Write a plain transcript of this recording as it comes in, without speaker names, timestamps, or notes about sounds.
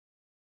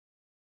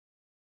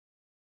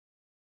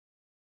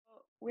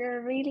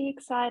We're really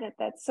excited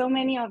that so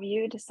many of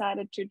you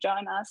decided to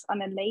join us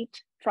on a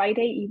late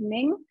Friday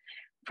evening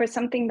for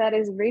something that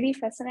is really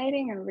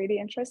fascinating and really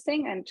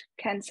interesting and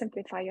can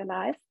simplify your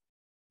life.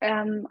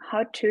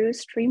 How to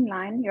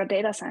streamline your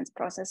data science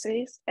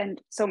processes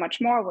and so much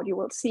more, what you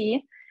will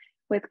see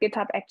with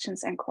GitHub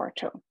Actions and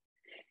Quarto.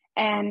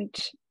 And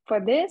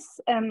for this,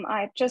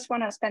 I just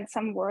want to spend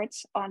some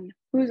words on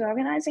who's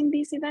organizing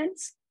these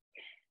events,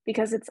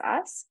 because it's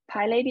us,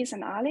 PyLadies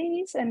and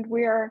R-Ladies, and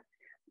we are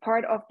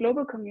part of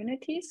global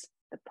communities,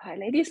 the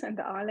PyLadies and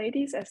the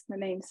R-Ladies, as the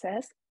name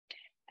says.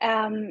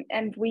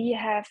 And we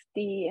have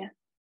the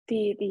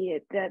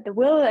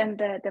will and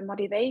the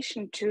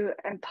motivation to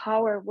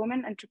empower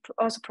women and to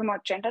also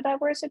promote gender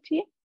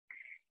diversity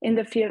in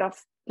the field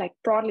of, like,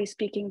 broadly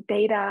speaking,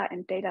 data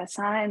and data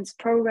science,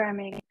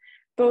 programming,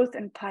 both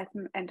in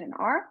Python and in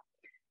R.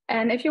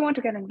 And if you want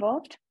to get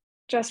involved,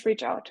 just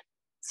reach out.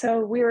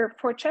 So we're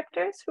 4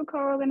 chapters who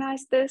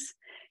co-organize this.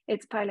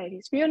 It's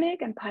PyLadies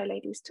Munich and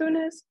PyLadies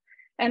Tunis,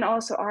 and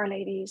also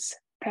R-Ladies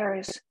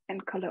Paris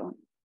and Cologne.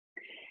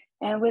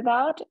 And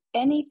without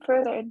any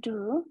further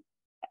ado,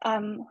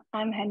 I'm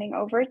handing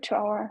over to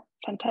our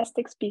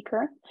fantastic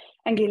speaker,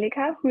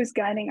 Angelica, who is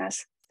guiding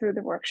us through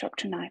the workshop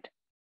tonight.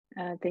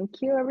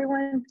 Thank you,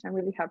 everyone. I'm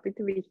really happy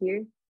to be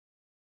here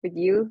with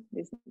you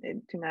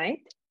tonight.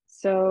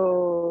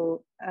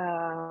 So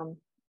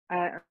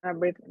a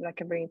brief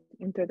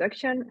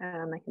introduction.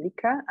 I'm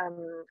Angelica.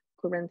 I'm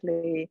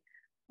currently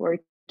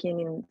working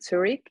in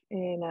Zurich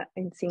in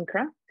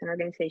Syncra, an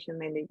organization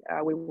mainly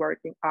we work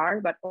in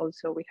R, but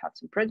also we have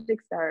some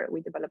projects that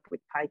we develop with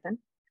Python,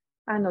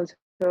 and also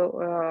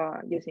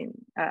using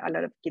a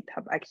lot of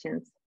GitHub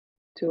Actions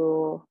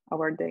to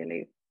our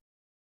daily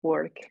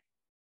work.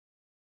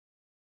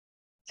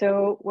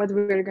 So what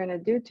we're going to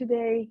do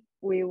today,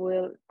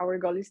 our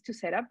goal is to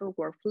set up a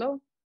workflow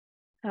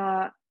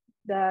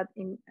that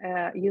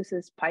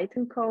uses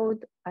Python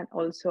code and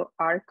also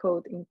R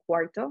code in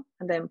Quarto,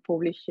 and then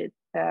publish it,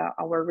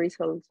 our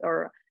results,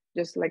 or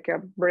just like a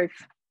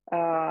brief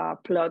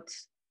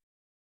plots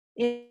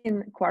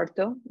in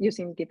Quarto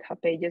using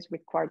GitHub pages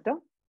with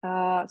Quarto.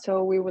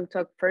 So we will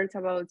talk first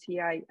about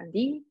CI and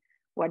D.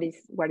 What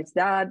is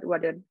that?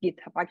 What are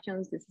GitHub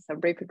Actions? This is a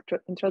brief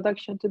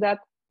introduction to that.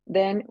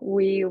 Then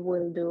we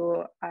will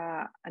do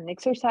an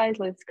exercise,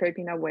 like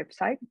scraping a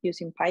website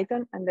using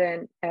Python, and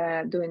then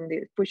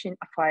pushing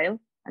a file,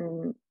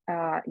 and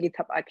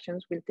GitHub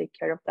Actions will take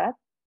care of that.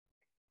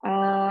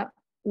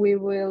 We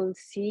will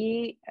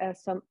see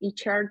some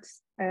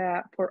e-charts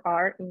for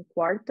R in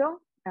Quarto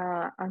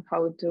and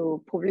how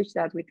to publish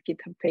that with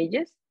GitHub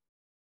pages.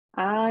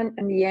 And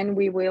in the end,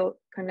 we will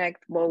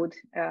connect both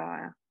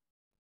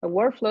the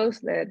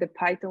workflows, the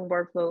Python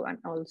workflow, and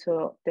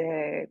also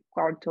the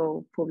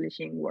Quarto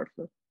publishing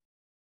workflow.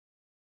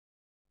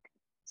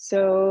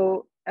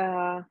 So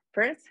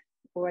first,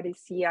 what is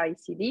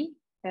CI/CD?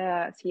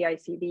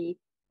 CI/CD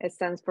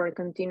stands for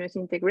continuous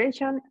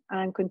integration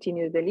and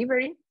continuous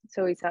delivery.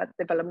 So it's a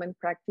development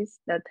practice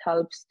that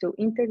helps to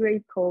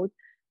integrate code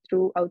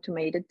through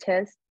automated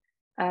tests,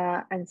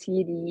 and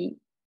CD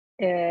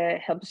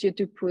helps you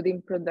to put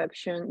in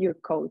production your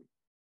code.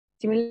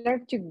 Similar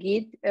to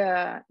Git,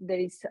 there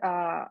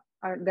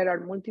are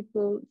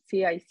multiple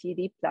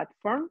CI/CD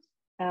platforms.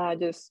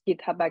 Just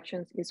GitHub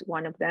Actions is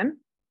one of them.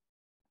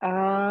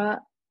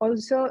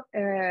 Also,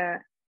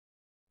 that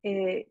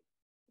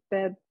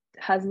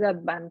has the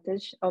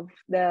advantage of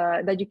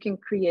that you can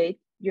create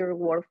your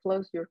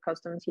workflows, your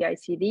custom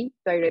CI/CD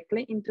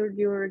directly into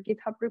your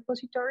GitHub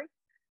repository,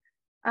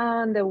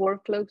 and the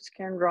workflows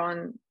can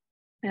run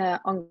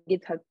on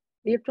GitHub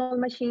virtual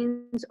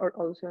machines, or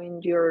also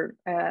in your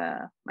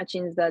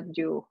machines that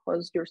you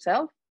host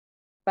yourself.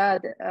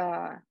 But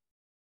the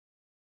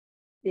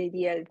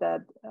idea is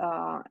that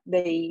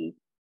they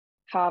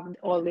have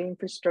all the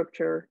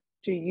infrastructure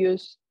to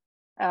use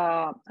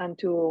and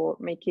to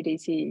make it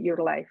easy your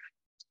life.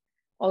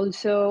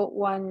 Also,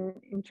 one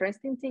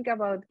interesting thing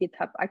about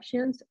GitHub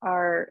Actions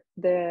are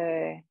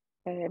the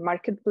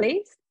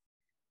marketplace,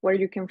 where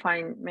you can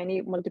find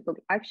multiple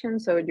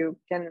actions. So you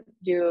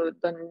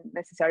don't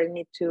necessarily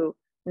need to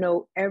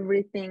know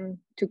everything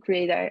to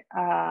create a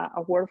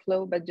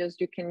workflow, but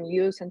just you can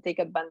use and take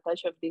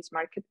advantage of this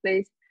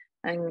marketplace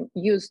and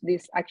use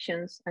these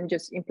actions and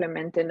just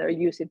implement it or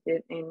use it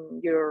in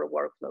your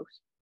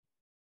workflows.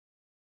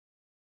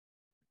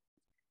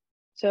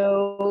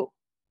 So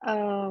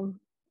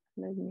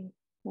let me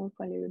move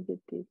a little bit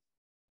this.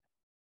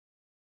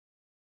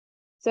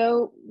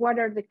 So what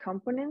are the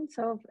components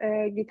of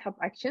GitHub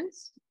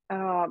Actions?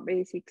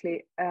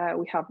 Basically,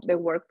 we have the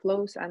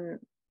workflows, and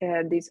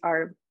these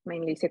are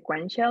mainly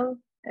sequential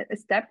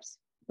steps,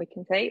 we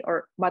can say,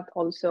 but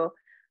also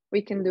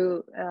we can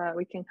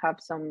have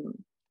some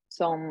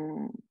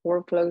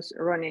workflows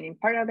running in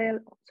parallel,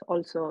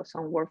 also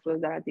some workflows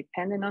that are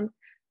dependent on,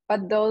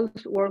 but those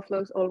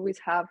workflows always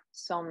have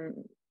some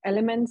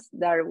elements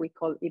that we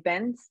call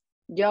events,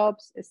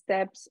 jobs,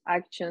 steps,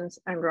 actions,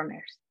 and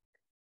runners.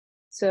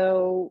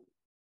 So,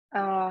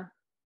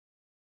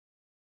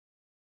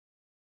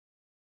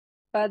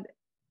 but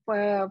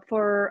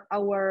for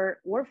our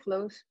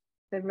workflows,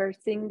 the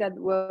first thing that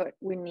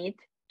we need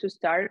to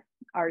start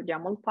are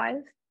YAML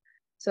files.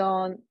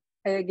 So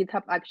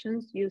GitHub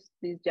Actions use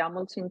this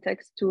YAML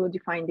syntax to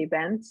define the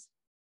events.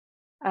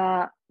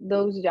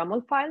 Those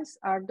YAML files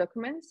are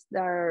documents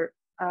that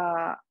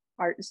are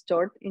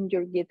stored in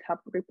your GitHub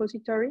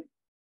repository,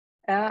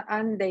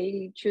 and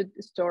they should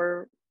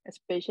store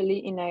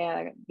especially in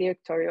a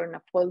directory or in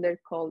a folder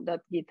called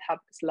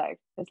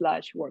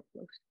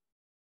 .github/workflows.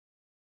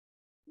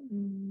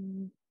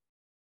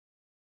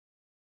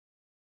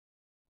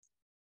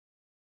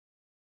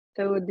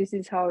 So this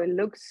is how it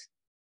looks,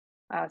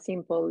 a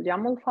simple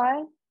YAML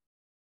file.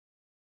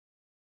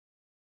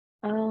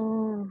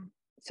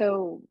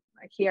 So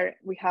here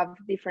we have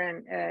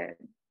different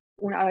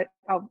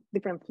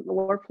different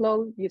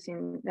workflow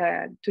using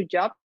 2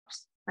 jobs,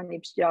 and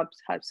each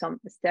jobs have some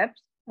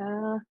steps.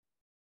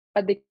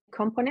 But the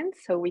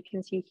components, so we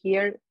can see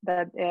here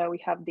that we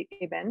have the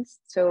events.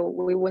 So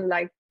we would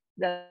like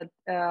that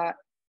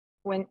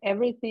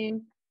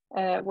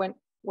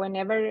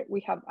whenever we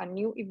have a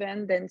new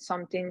event, then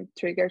something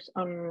triggers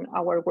on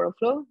our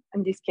workflow.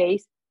 In this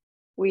case,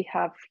 we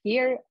have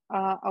here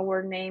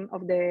our name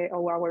of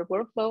our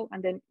workflow,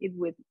 and then it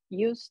would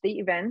use the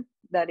event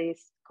that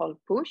is called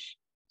push.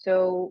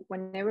 So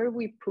whenever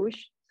we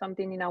push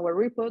something in our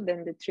repo,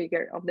 then the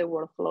trigger of the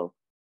workflow,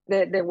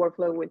 the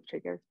workflow will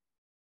trigger.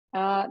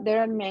 There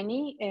are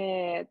many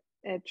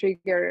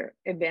trigger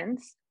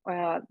events.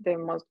 The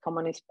most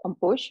common is on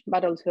push,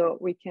 but also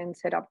we can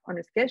set up on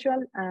a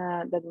schedule.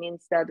 That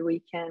means that we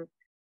can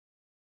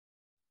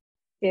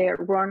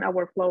run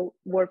our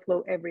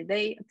workflow every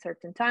day at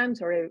certain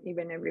times, or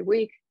even every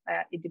week.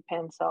 It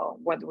depends on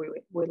what we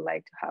would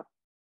like to have.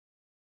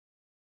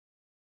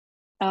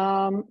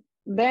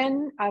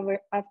 Then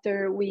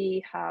after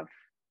we have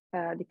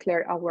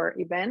declared our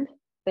event,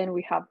 then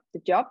we have the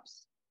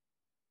jobs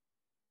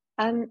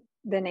and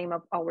the name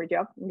of our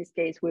job. In this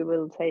case, we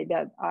will say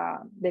that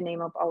the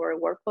name of our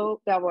workflow,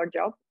 our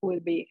job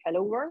will be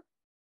Hello World.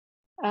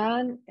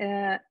 And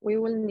we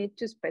will need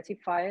to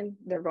specify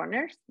the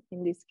runners.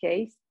 In this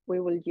case, we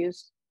will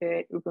use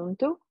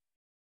Ubuntu.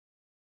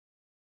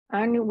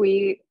 And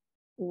we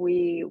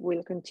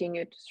will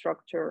continue to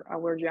structure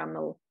our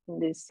YAML in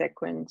this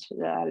sequential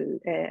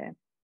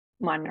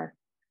manner.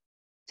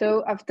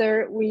 So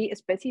after we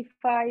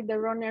specify the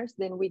runners,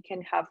 then we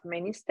can have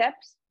many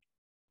steps.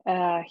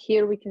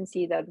 Here we can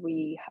see that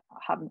we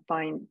have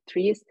defined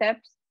 3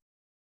 steps.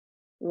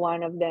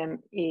 One of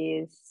them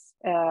is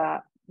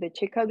the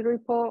checkout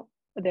repo.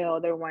 The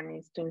other one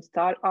is to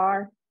install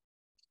R.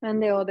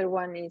 And the other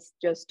one is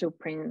just to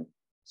print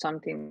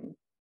something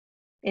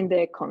in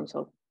the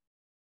console.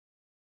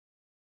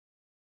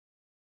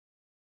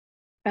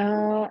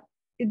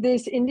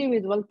 This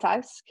individual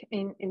task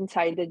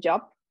inside the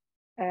job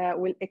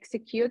will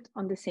execute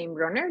on the same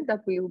runner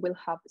that we will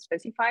have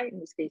specified, in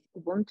this case,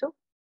 Ubuntu.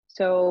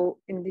 So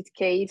in this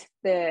case,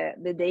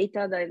 the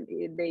data that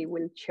they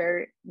will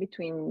share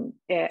between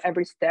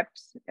every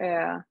steps,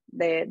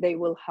 they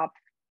will have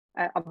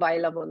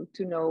available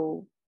to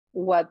know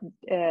what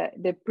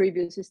the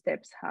previous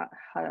steps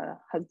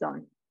has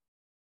done.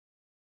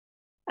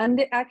 And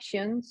the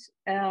actions,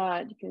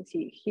 you can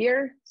see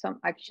here some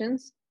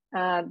actions.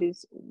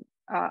 These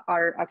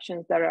are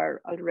actions that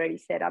are already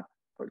set up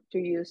to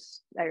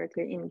use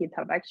directly in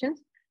GitHub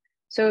Actions.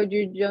 So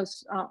you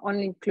just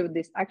only include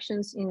these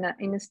actions in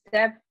a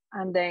step,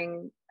 and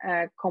then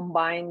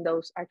combine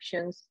those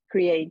actions,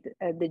 create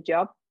the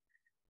job.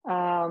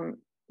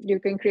 You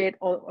can create,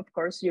 of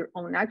course, your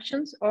own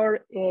actions, or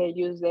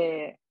use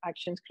the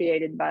actions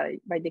created by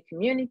the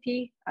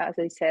community. As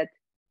I said,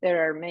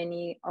 there are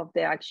many of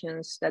the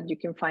actions that you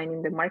can find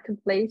in the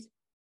marketplace,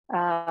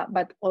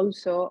 but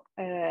also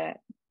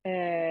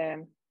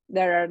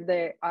there are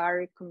the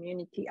R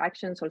community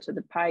actions, also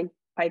the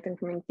Python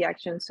community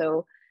actions.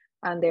 So,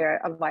 and they are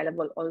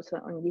available also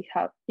on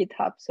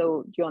GitHub,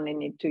 so you only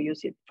need to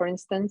use it. For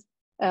instance,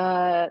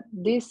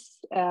 this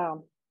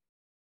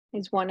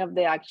is one of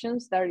the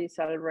actions that is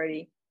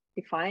already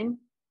defined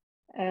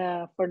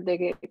for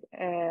the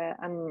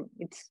and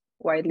it's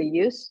widely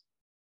used.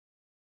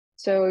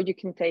 So you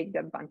can take the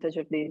advantage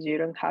of this. You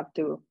don't have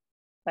to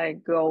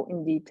go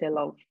in detail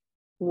of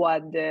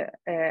what the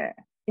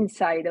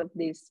inside of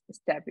this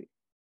step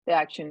the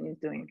action is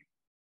doing.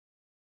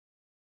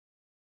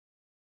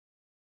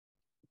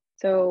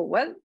 So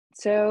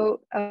to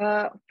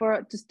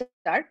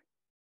start,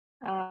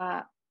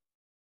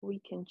 we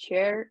can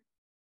share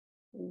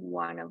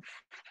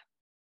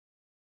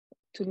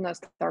to not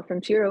start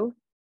from zero.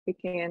 We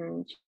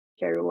can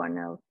share one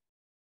of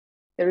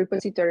the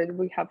repositories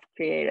we have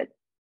created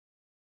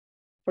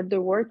for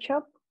the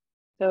workshop.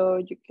 So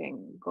you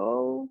can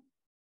go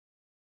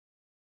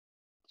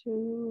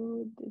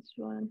to this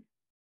one.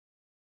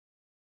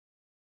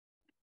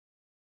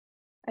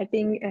 I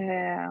think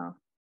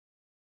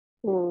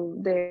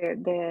you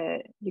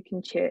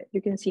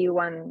can see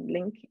one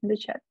link in the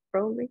chat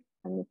probably.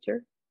 I'm not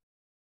sure.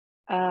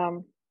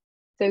 So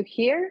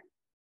here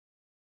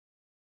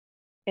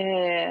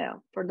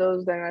for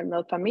those that are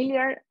not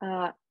familiar,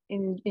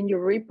 in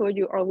your repo,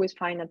 you always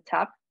find a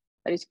tab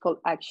that is called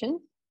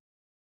Actions.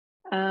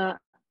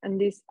 And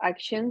these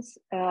actions,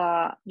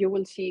 you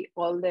will see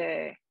all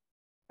the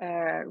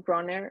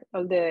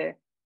all the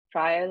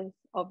trials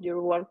of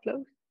your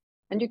workflows.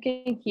 And you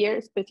can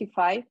here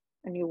specify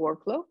a new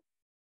workflow.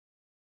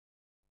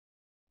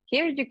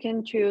 Here you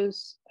can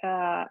choose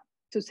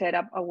to set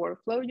up a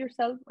workflow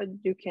yourself, or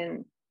you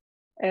can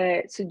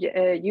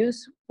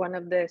use one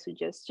of the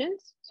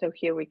suggestions. So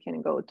here we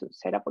can go to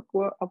set up a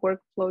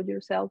workflow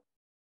yourself.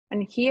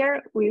 And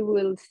here we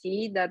will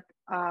see that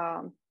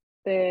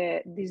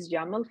this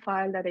YAML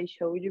file that I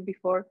showed you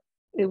before,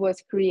 it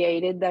was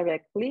created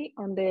directly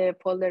on the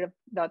folder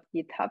of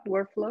 .github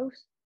workflows,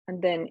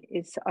 and then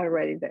it's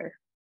already there.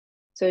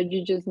 So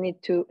you just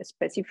need to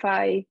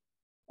specify,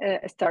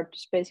 start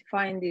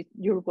specifying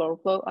your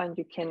workflow, and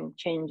you can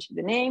change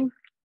the name.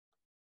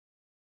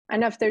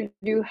 And after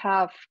you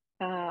have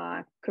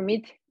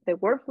commit the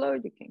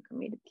workflow, you can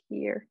commit it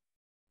here.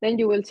 Then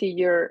you will see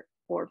your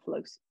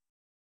workflows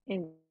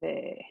in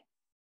the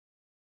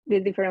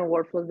different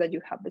workflows that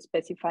you have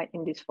specified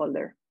in this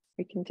folder.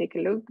 We can take a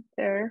look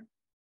there.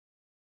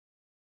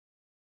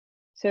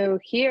 So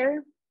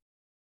here,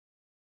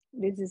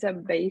 this is a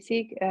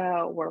basic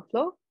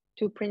workflow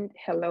to print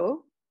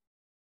hello.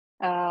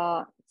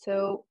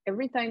 So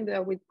every time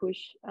that we push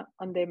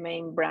on the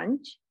main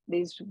branch,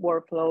 this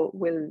workflow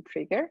will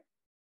trigger.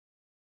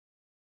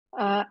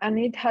 And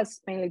it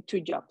has mainly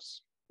two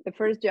jobs. The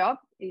first job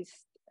is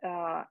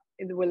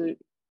it will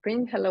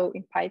print hello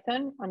in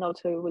Python, and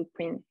also it will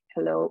print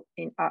hello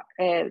in R.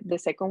 The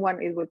second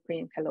one, it will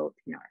print hello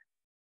in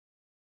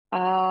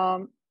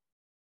R.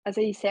 As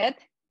I said,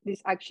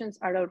 these actions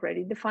are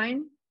already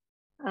defined,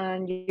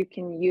 and you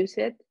can use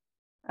it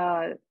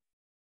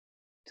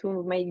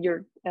to make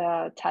your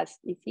task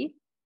easy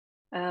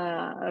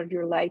or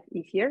your life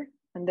easier.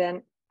 And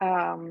then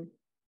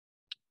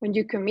when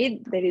you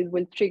commit that it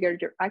will trigger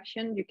your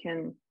action, you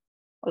can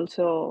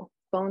also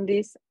clone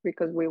this,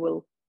 because we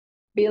will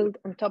build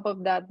on top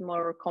of that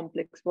more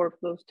complex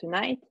workflows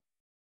tonight.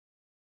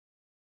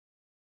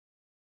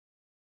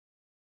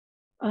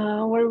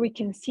 Where we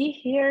can see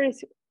here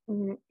is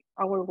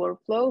our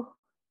workflow,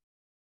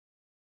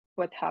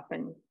 what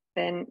happened.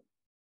 Then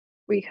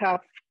we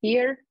have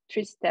here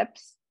 3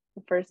 steps.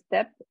 The first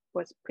step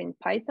was print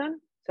Python.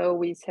 So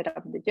we set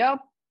up the job,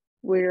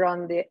 we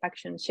run the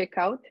action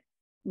checkout.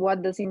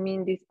 What does it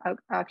mean, this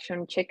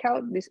action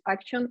checkout? This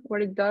action,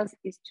 what it does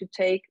is to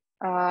take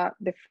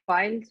the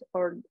files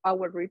or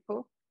our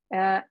repo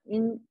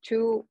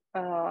into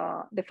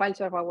the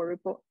files of our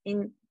repo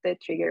in the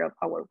trigger of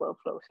our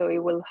workflow. So we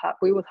will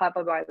have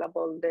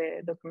available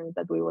the documents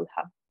that we will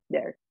have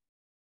there.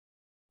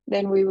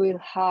 Then we will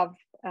have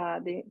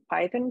the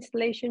Python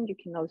installation. You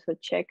can also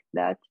check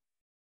that.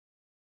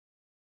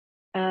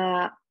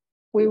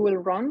 We will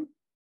run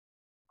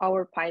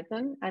our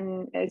Python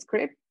and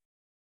script.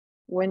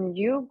 When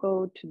you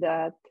go to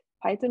that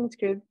Python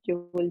script,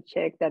 you will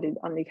check that it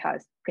only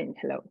has print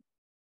hello.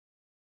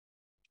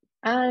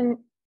 And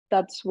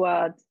that's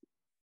what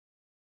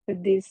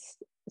this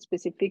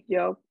specific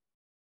job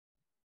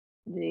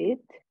did.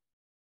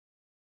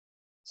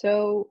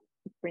 So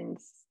it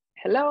prints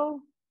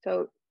hello.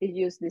 So it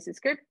used this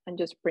script and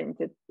just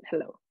printed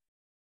hello.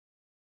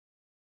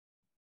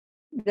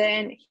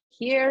 Then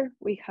here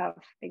we have,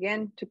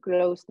 again, to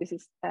close, this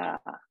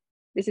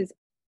is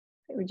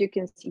you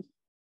can see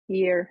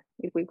here,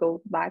 if we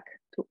go back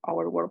to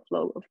our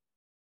workflow of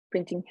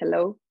printing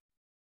hello,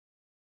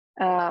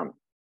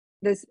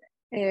 this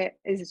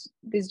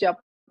job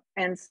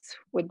ends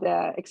with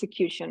the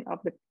execution of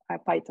the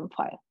Python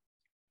file.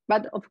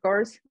 But of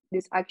course,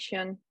 this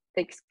action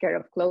takes care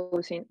of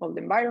closing all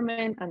the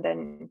environment, and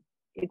then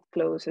it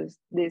closes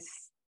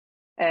this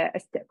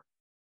step.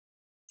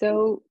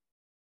 So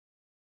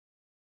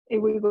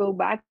if we go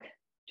back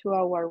to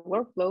our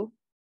workflow,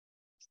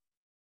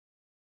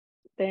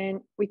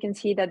 then we can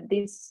see that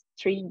these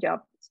 3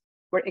 jobs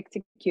were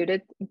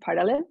executed in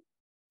parallel.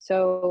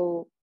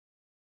 So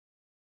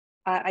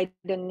I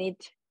don't need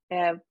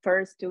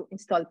first to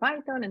install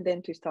Python, and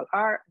then to install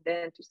R,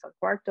 then to install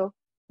Quarto,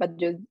 but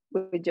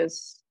we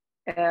just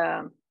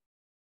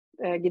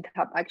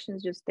GitHub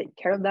Actions just take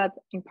care of that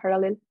in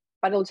parallel.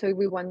 But also if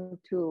we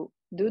want to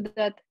do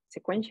that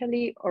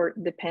sequentially or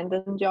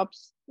dependent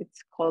jobs,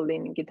 it's called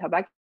in GitHub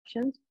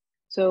Actions.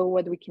 So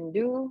what we can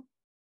do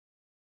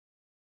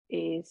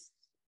is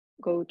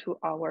go to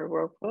our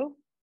workflow.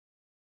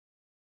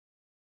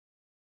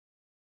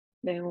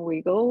 Then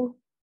we go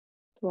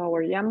to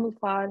our YAML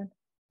file,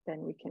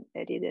 then we can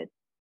edit it.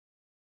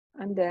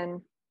 And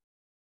then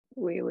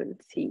we will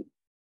see,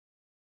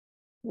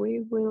 we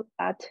will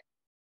add,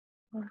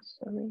 oh,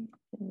 sorry,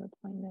 I cannot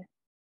find it.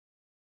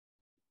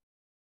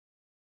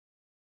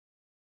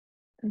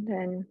 And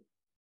then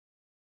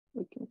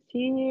we can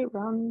see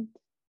run,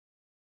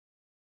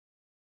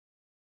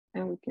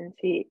 and we can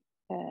see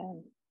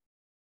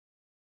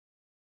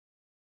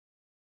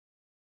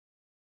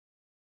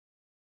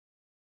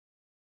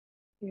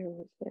here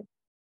was it.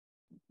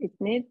 It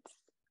needs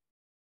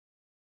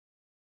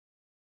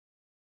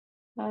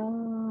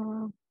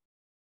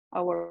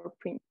our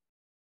print.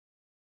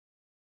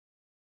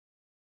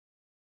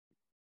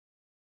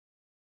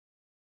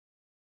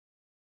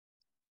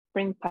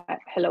 Print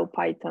hello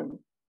Python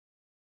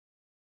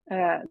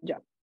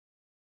job.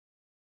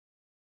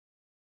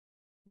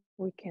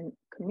 We can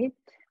commit,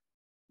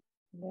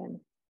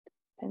 then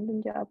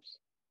pending jobs.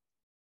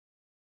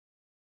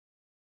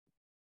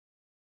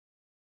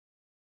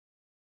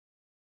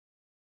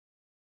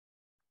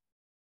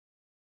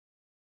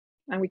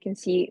 And we can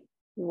see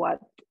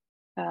what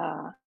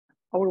our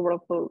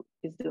workflow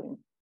is doing.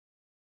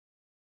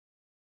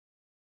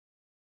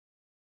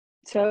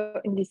 So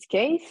in this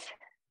case,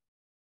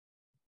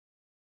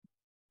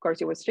 of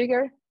course it was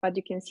triggered, but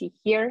you can see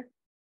here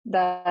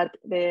that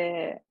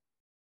the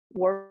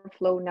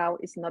workflow now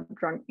is not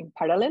run in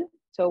parallel.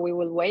 So we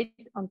will wait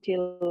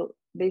until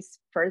this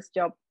first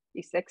job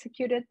is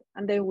executed,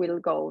 and then we'll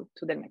go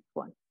to the next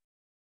one.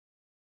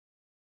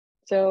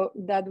 So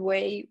that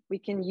way we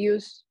can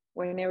use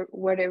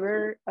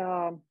whatever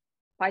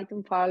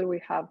Python file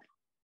we have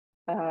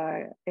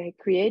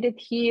created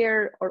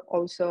here, or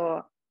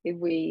also if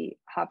we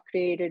have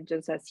created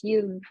just a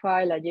CSV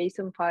file, a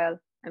JSON file,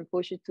 and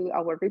push it to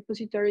our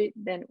repository,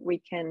 then we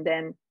can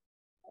then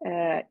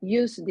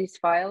use these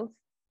files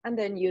and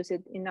then use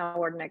it in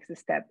our next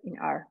step in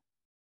R.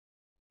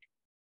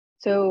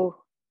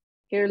 So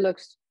here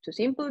looks too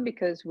simple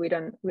because we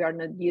are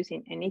not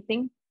using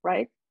anything,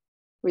 right?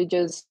 We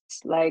just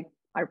like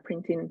are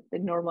printing the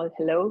normal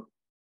hello.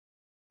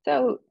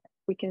 So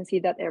we can see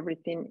that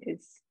everything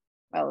is,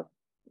 well,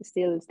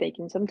 still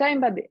taking some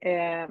time, but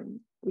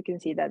we can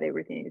see that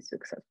everything is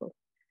successful.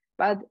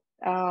 But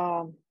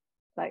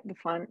like the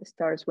fun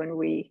starts when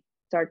we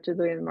start to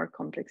doing more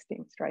complex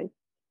things, right?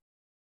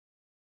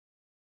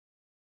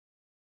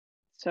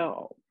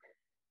 So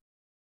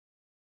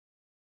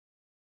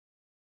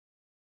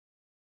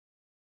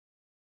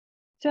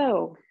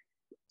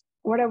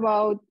what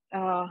about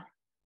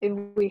if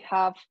we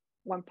have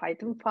one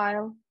Python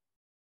file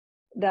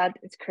that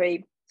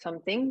scrapes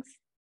some things?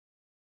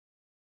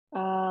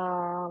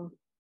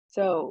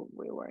 So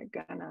we were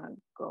gonna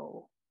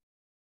go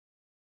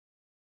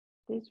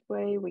this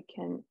way. We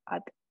can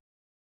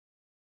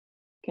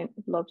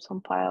upload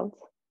some files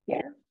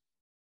here.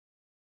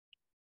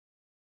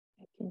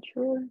 Making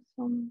sure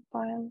some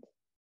files.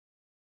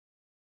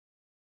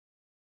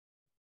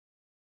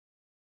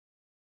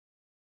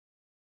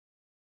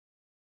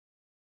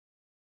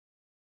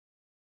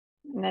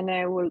 And then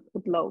I will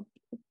upload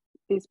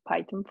this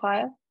Python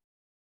file.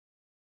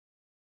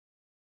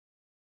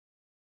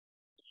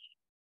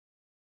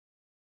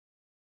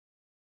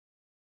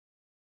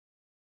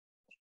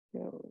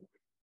 So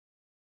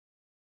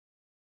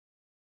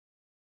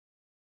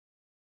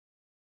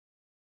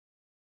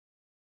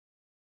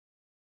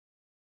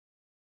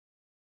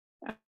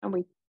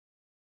and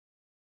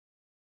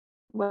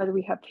what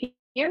we have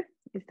here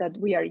is that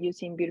we are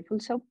using Beautiful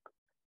Soap,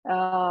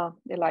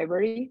 the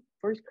library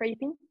for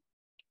scraping,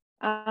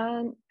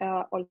 and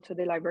also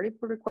the library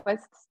for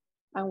requests.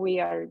 And we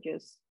are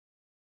just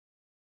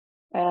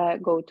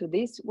go to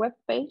this web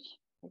page.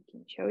 I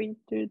can show it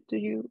to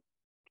you.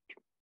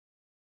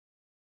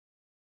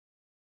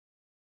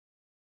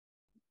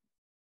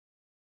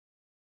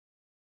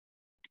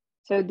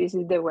 So this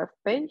is the web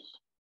page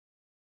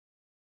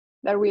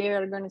that we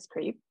are going to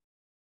scrape.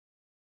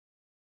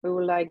 We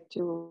would like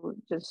to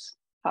just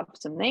have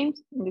some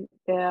names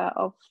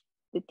of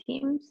the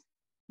teams.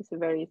 It's a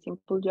very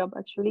simple job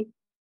actually.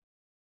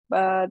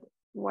 But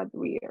what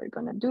we are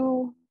going to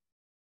do,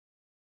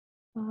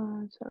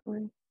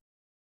 sorry.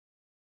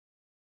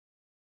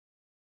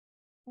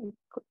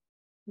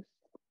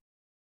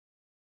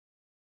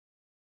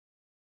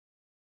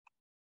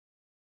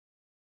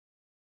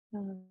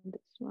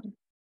 This one.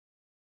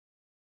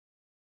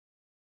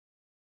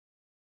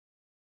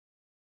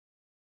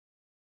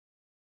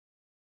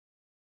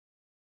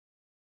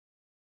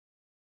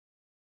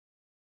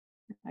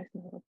 I've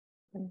not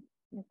opened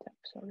the tab,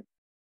 sorry.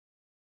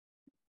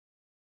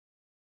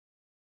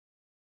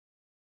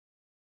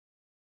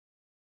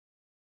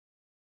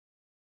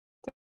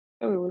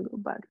 So we will go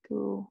back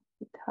to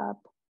GitHub.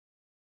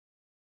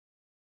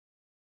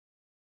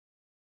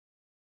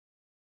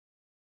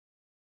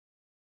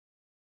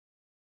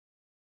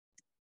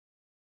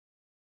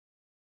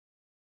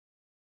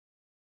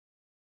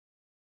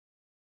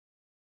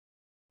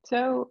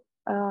 So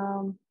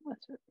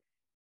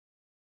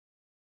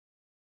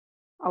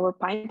our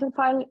Python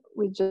file,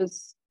 we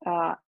just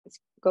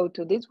go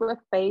to this web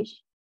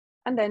page,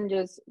 and then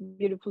just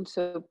Beautiful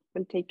Soup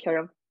will take care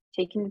of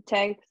taking the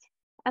text,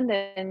 and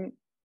then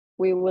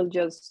we will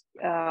just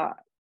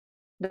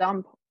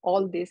dump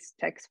all this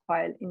text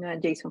file in a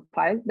JSON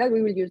file that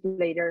we will use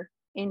later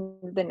in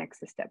the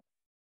next step.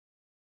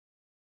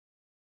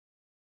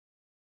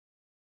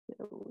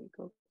 So we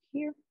go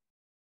here.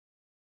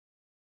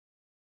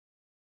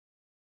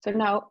 So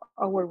now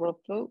our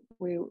workflow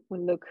will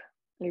look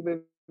a little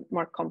bit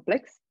more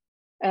complex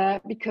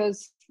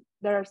because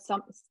there are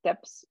some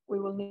steps we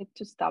will need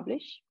to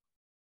establish.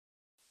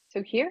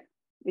 So here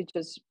we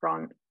just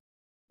run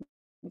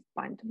this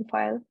Python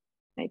file.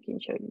 I can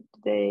show you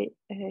today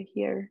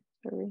here,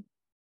 sorry.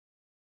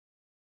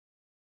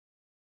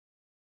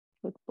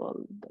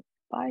 Football.py,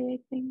 I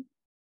think.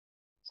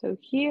 So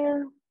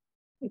here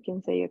we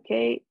can say,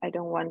 okay, I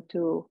don't want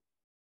to,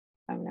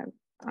 I'm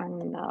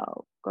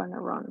now gonna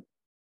run,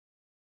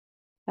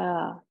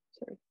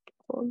 sorry,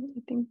 football,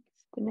 I think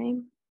is the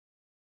name.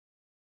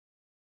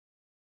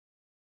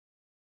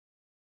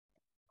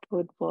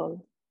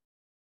 Football.py.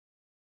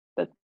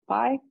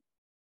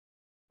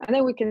 And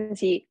then we can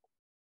see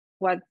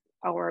what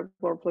our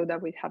workflow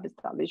that we have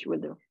established will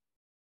do.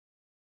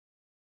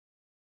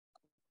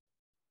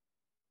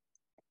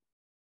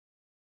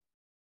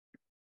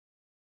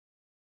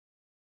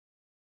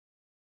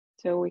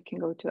 So we can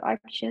go to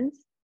actions.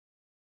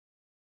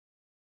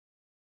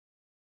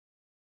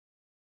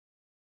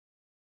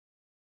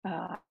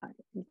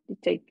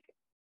 It takes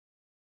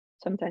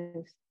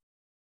sometimes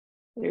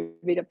a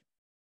bit of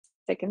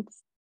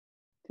seconds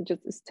to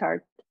just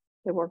start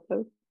the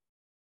workflow.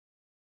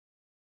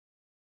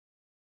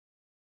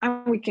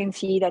 And we can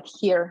see that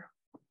here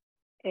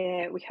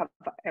we have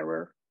an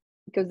error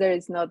because there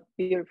is not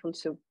beautiful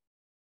soup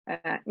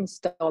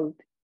installed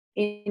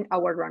in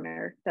our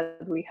runner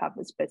that we have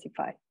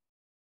specified.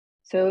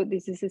 So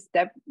this is a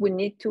step we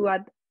need to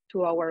add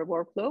to our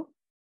workflow.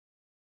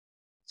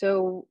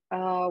 So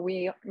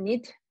we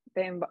need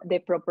the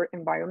proper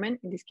environment.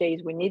 In this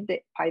case, we need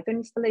the Python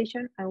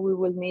installation, and we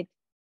will need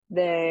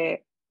the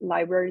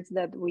libraries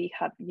that we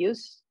have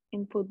used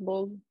in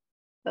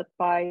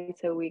football.py.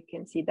 So we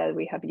can see that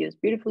we have used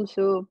beautiful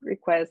soup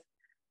request.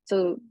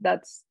 So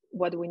that's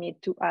what we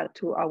need to add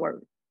to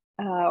our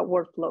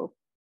workflow.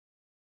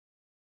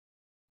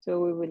 So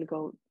we will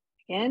go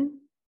again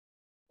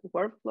to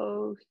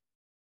workflows,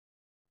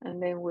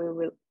 and then we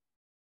will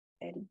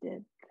edit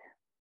it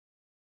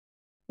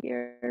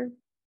here.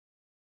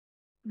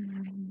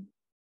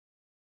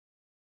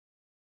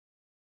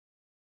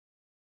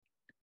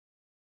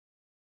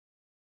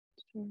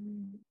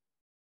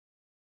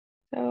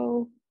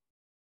 So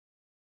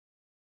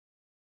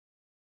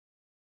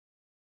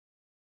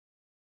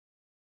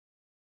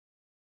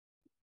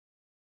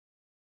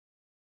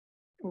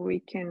we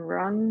can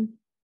run,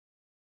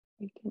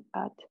 we can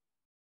add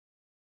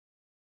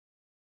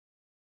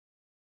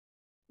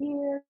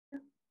here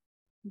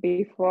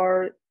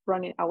before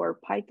running our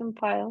Python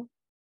file.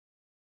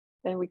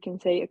 Then we can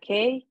say,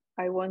 okay,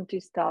 I want to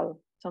install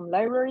some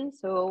library.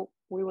 So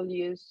we will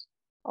use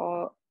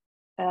our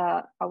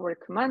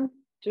command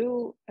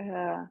to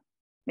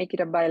make it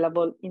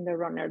available in the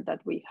runner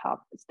that we have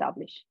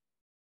established.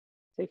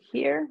 So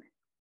here,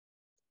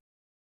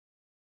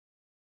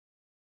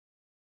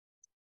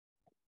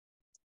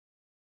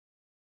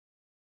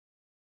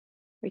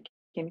 we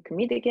can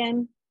commit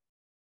again,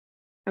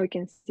 and we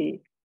can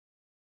see.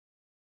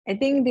 I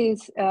think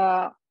this,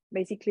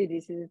 basically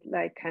this is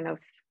like kind of,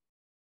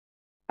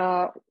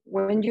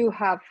 when you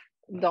have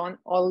done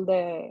all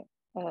the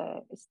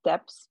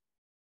steps,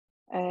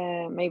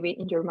 maybe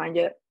in your mind,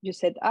 you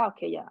said,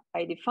 okay, yeah,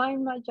 I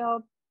defined my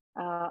job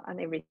and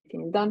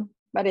everything is done.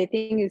 But I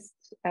think it's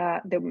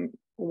the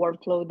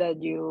workflow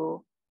that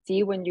you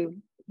see when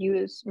you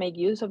make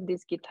use of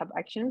these GitHub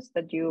Actions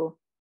that you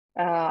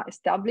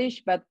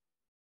establish, but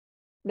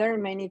there are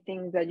many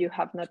things that you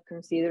have not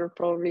considered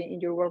probably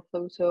in your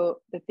workflow.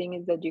 So the thing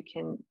is that you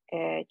can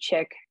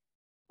check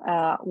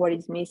what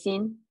is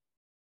missing,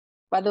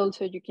 but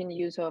also you can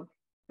use of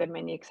the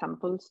many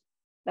examples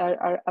that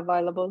are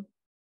available.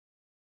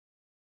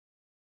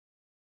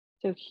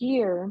 So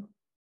here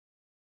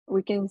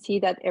we can see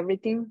that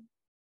everything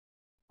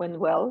went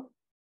well.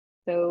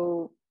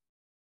 So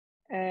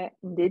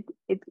indeed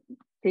it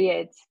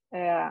creates,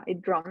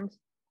 it runs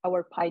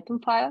our Python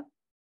file.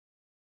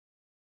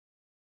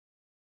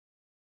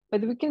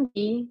 But we can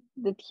see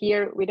that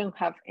here we don't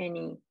have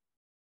any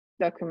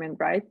document,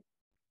 right?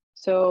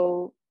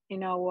 So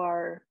in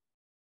our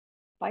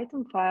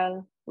Python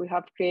file, we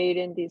have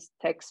created this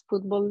text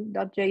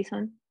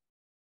football.json.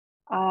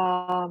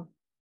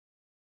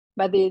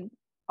 But in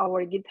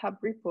our GitHub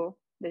repo,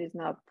 there is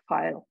not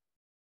file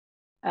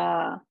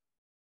that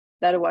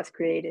was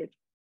created.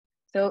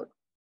 So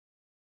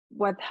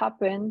what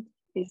happened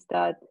is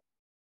that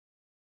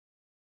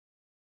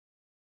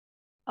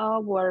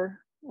our,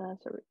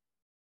 sorry,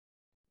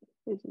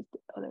 this is the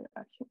other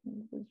action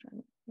that's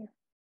running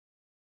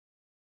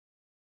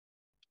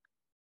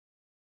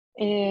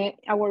here.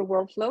 Our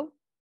workflow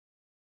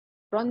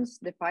runs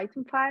the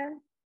Python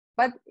file,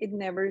 but it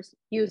never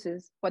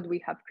uses what we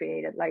have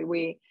created. Like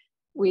we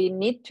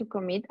need to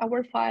commit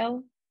our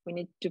file, we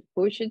need to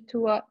push it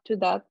to our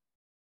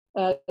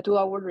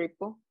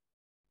repo,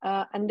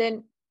 and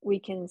then we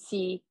can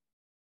see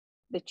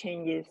the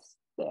changes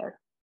there.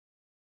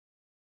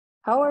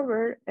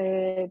 However,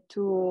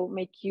 to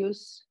make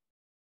use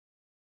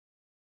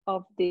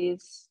of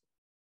this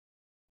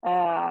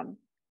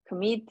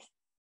commit,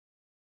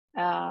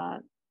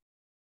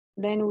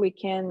 then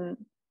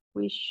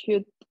we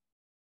should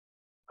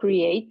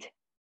create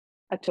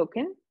a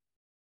token,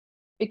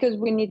 because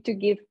we need to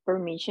give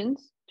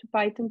permissions to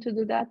Python to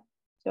do that.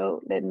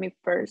 So let me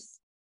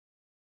first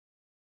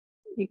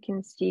you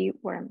can see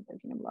what I'm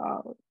talking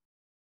about.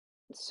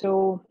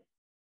 So,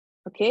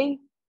 okay.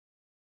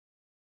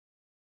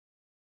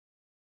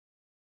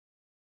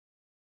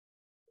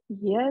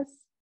 Yes.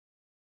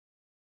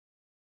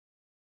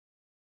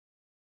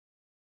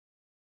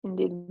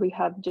 Indeed, we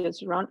have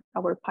just run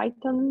our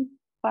Python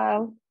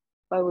file,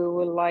 but we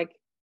would like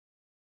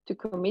to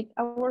commit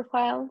our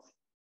files.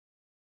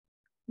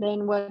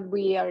 Then what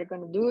we are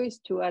going to do is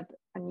to add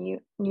a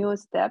new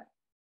step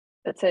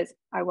that says,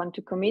 I want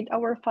to commit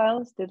our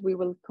files that we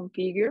will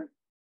configure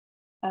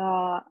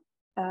how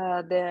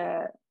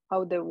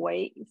the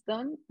way is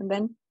done. And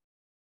then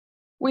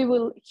we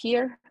will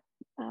here,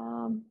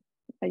 I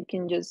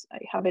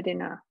have it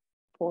in a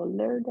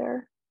folder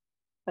there,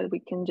 but we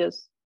can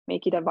just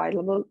make it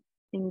available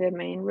in the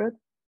main root.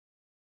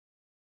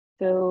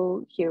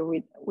 So here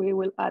we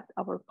will add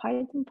our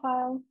Python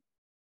file,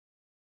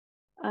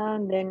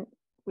 and then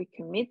we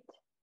commit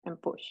and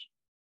push.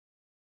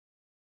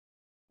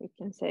 We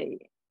can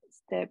say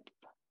step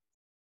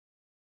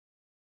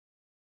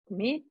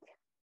commit,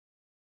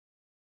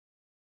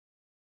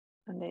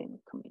 and then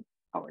commit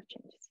our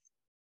changes.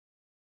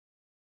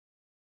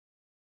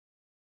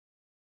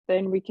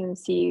 Then we can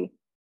see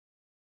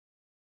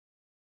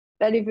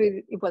that if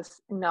it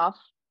was enough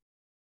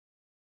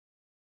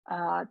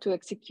to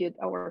execute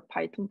our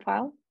Python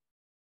file.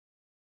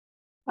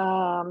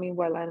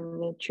 Meanwhile, I'm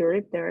not sure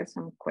if there are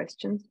some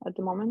questions at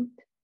the moment.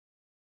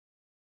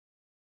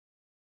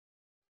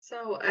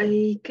 So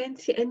I can't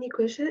see any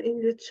question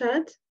in the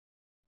chat,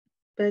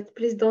 but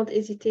please don't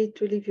hesitate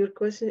to leave your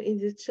question in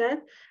the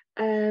chat.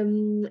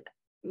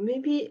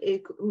 Maybe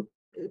do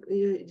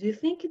you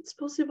think it's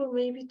possible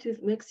maybe to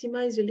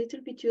maximize a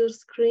little bit your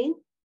screen?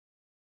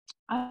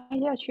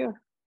 Yeah,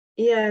 sure.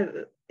 Yeah,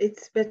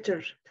 it's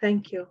better.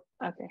 Thank you.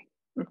 Okay.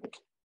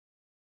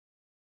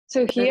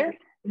 So here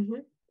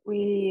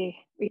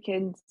we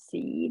can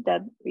see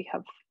that we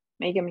have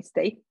made a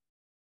mistake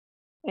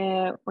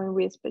when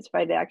we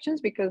specify the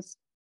actions, because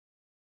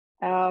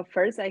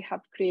first I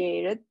have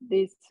created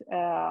this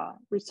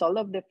result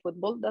of the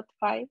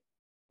football.py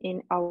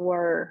in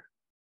our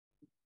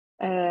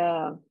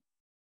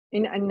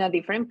in a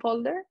different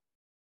folder.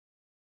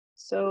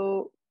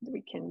 So what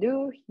we can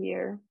do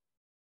here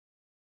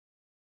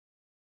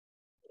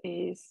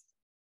is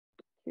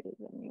create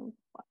a new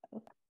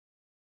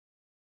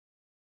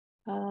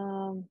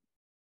file.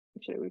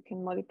 Actually, we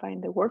can modify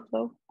in the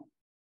workflow.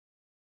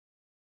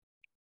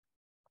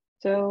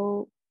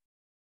 So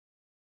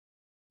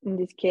in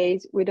this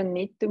case, we don't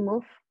need to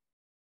move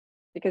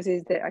because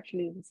it's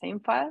actually the same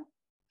file.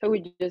 So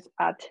we just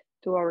add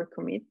to our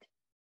commit.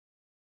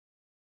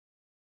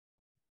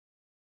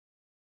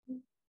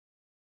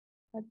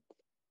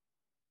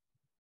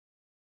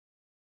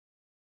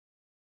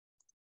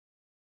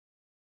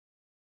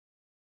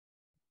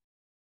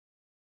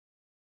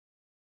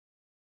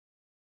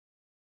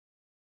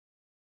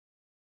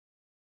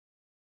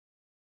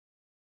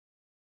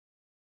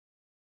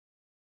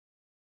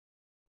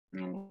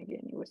 And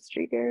again, it was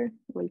triggered.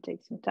 It will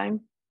take some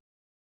time.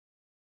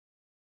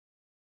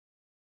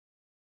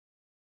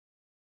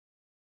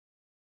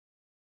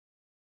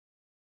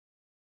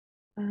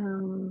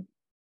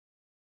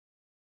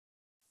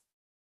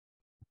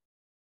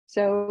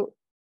 So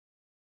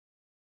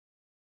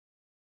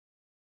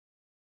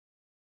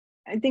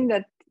I think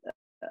that,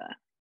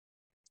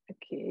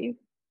 okay.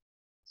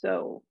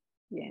 So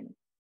again,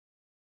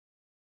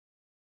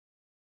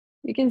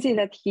 you can see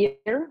that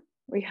here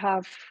we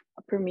have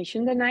a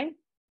permission denied.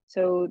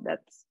 So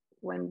that's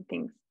when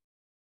things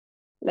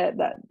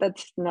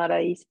that's not a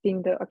easy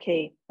thing to,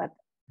 okay, but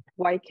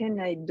why can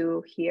I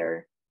do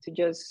here to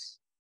just,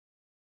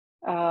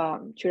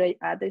 should I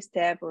add a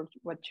step or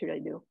what should I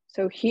do?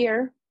 So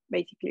here,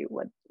 basically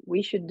what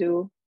we should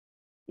do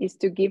is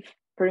to give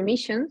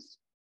permissions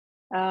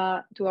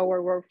to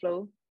our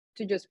workflow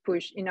to just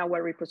push in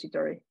our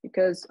repository.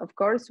 Because of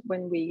course,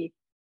 when we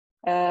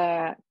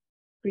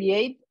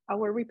create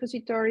our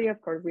repository,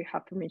 of course, we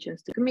have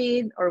permissions to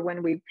commit, or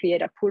when we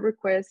create a pull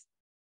request.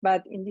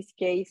 But in this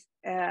case,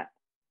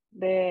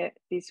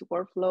 this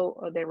workflow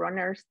or the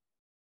runners,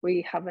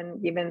 we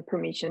haven't given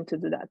permission to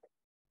do that.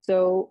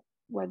 So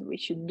what we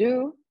should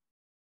do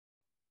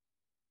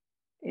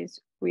is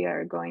we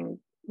are going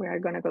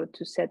to go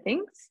to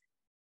settings.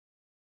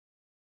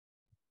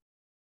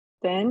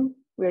 Then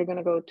we're going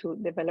to go to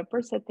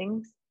developer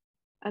settings,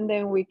 and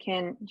then we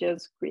can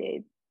just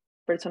create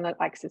personal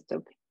access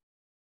token.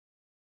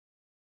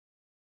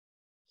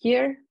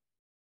 Here,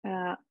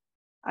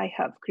 I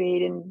have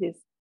created this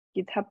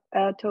GitHub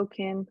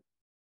token,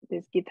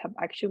 this GitHub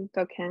Action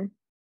token.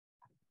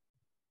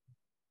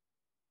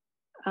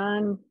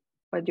 And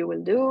what you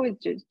will do is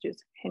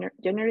just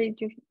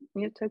generate your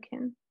new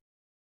token.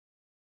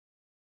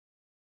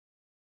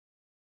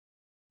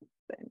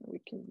 Then we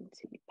can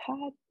see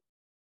path.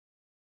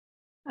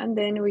 And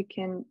then we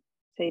can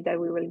say that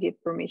we will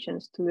give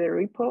permissions to the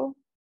repo.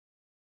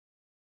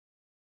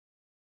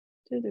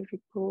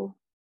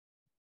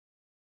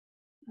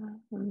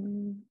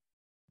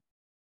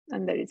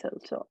 And there is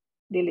also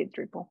delete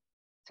repo.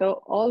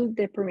 So all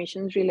the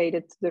permissions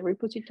related to the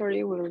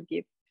repository we will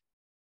give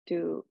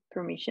to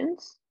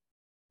permissions.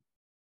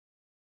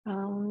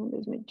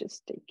 Let me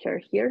just take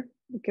care here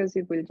because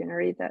it will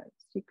generate that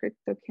secret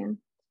token.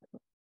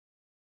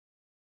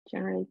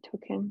 Generate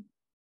token.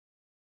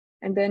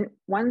 And then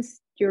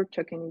once your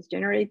token is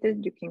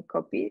generated, you can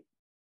copy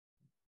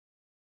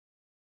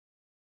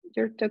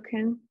your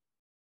token.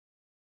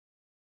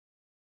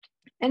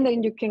 And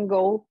then you can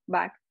go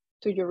back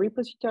to your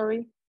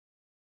repository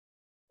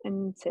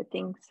and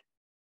settings.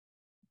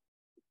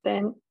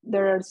 Then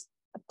there's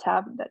a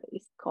tab that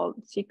is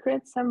called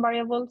secrets and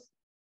variables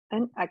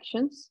and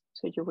actions.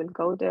 So you will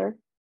go there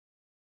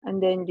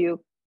and then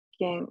you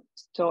can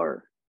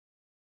store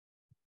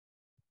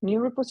new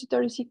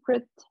repository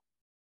secret.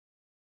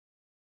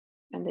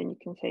 And then you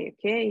can say,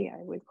 okay,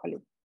 I will call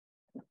it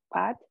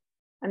path.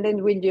 And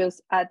then we'll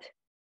just add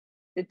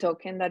the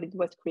token that it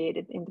was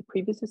created in the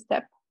previous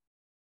step.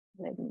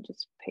 Let me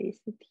just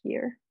paste it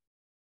here.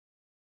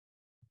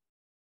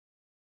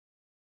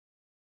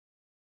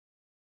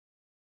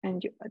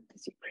 And you add the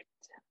secret.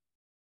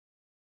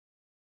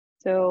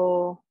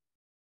 So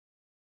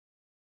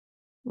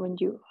when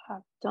you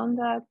have done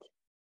that,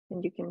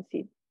 then you can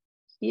see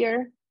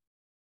here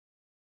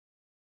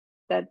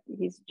that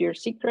is your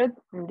secret,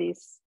 and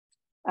this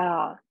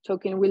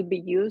token will be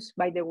used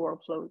by the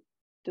workflow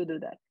to do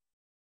that.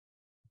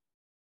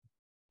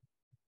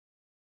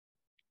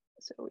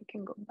 So we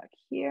can go back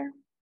here.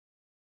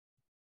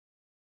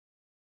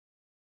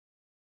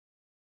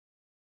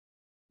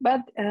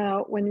 But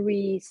when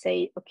we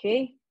say,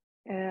 okay,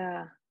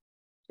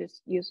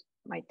 just use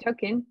my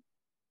token,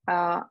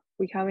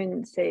 we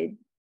haven't said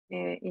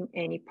in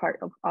any part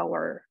of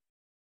our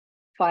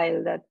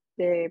file that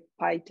the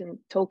Python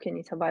token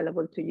is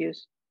available to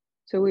use.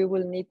 So we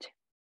will need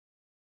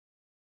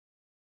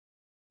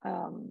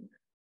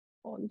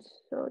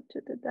also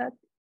to do that.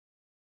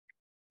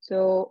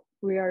 So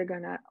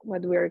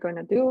what we are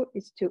gonna do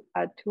is to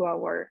add to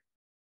our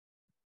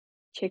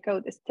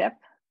checkout step.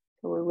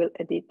 So we will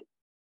edit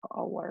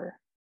our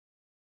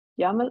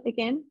YAML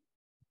again.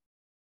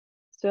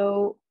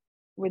 So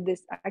with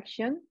this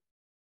action,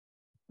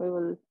 we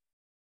will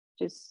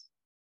just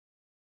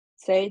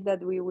say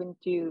that we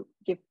want to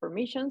give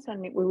permissions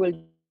and we will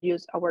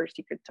use our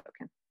secret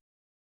token.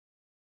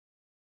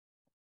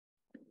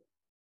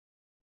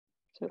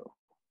 So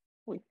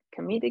we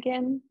commit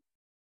again,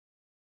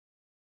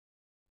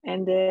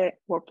 and the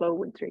workflow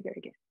will trigger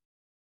again.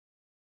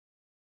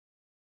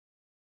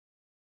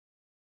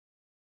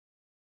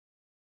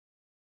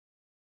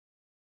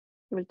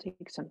 It will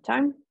take some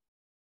time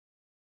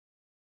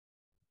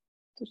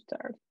to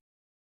start.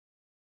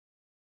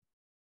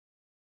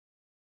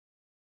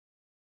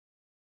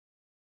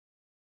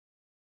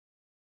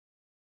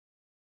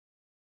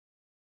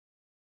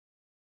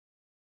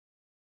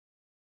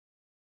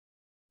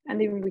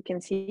 And then we can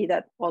see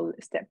that all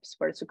steps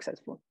were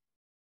successful.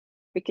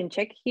 We can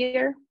check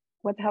here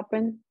what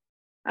happened,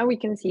 and we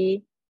can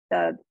see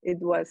that it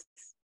was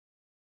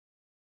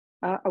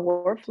a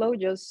workflow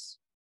just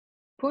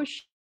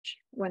push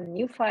one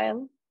new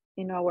file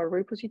in our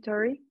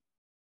repository.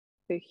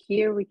 So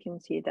here we can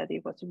see that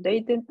it was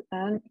updated,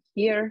 and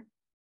here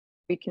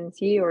we can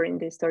see, or in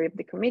the story of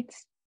the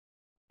commits,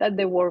 that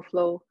the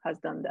workflow has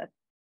done that.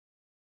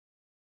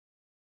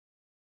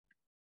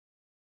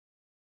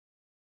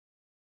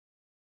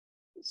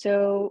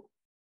 So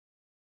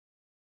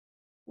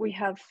we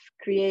have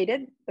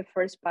created the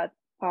first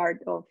part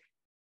of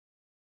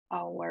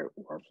our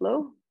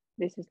workflow.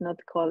 This is not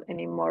called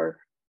anymore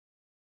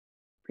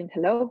print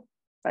hello,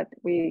 but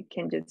we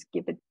can just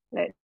give it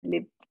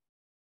leave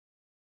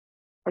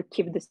or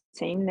keep the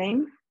same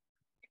name.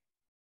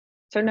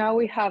 So now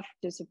we have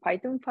just a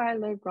Python file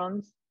that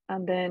runs,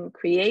 and then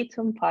create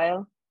some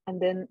file, and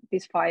then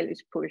this file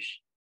is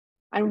pushed.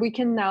 And we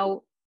can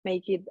now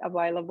make it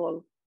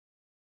available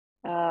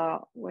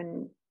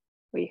when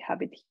we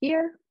have it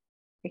here.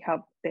 We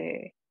have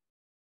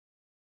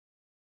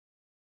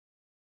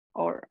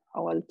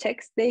our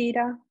text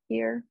data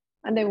here,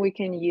 and then we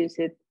can use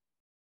it.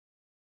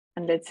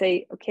 And let's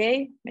say,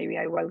 okay, maybe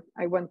I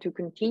want to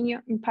continue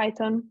in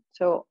Python,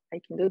 so I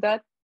can do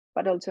that.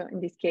 But also in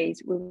this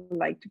case, we would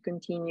like to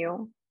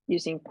continue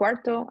using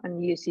Quarto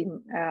and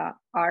using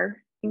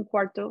R in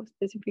Quarto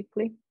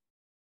specifically.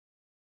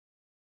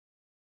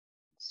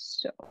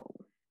 So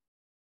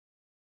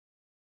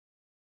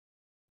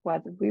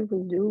what we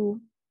will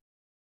do,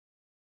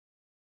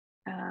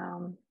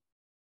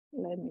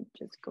 let me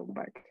just go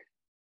back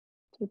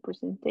to the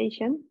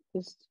presentation.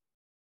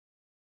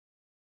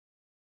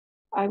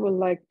 I would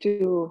like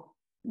to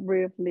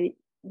briefly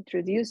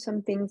introduce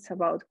some things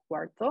about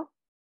Quarto,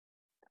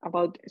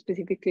 about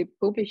specifically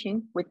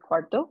publishing with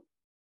Quarto.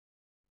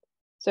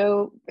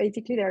 So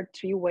basically there are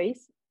three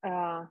ways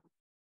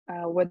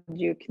what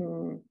you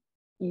can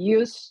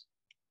use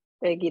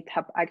the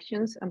GitHub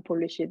Actions and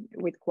publish it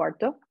with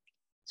Quarto.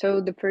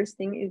 So the first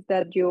thing is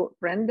that you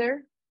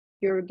render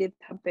your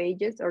GitHub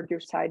pages or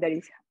your site that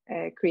is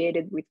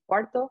created with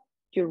Quarto.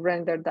 You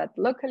render that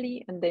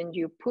locally, and then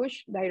you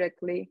push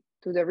directly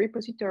to the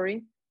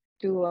repository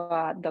to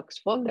a docs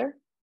folder.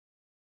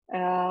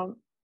 And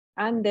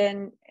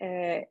then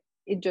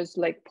it just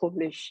like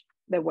publish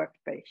the web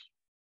page.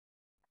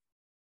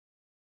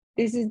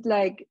 This is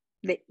like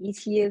the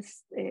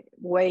easiest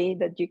way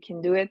that you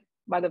can do it.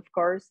 But of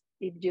course,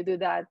 if you do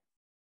that,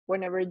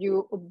 whenever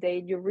you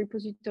update your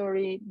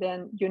repository,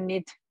 then you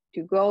need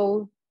to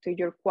go to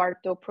your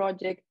Quarto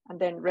project and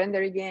then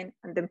render again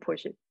and then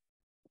push it.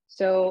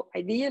 So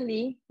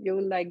ideally, you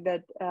would like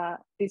that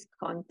this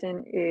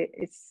content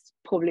is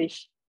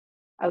published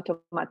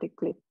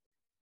automatically.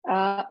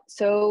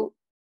 So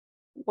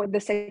what the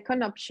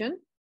second option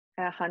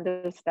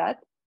handles that,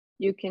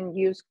 you can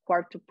use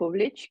Quarto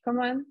publish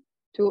command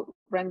to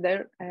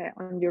render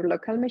on your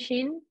local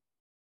machine.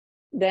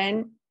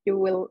 Then you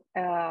will,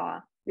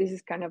 this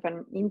is kind of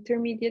an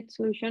intermediate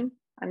solution,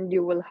 and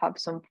you will have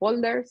some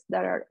folders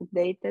that are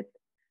updated,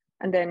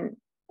 and then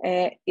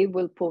it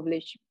will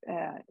publish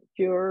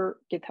your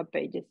GitHub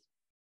pages.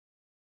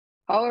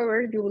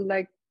 However, you would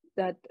like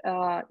that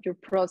your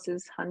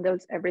process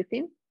handles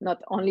everything,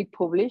 not only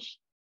publish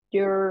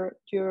your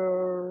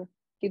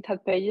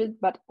GitHub pages,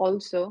 but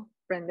also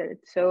render it.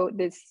 So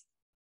this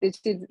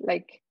is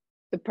like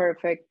the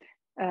perfect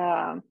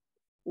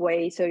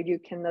way, so you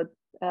cannot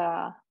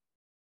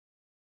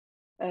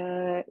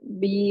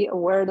be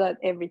aware that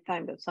every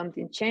time that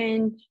something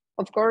changes,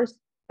 of course,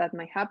 that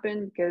might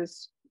happen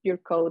because your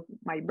code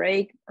might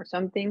break or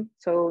something.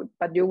 So,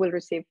 but you will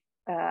receive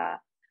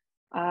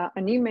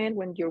an email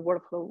when your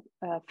workflow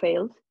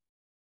fails.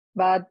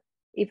 But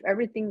if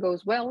everything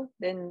goes well,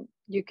 then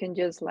you can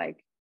just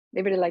like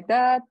leave it like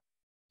that,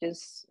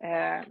 just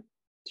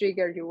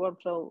trigger your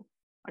workflow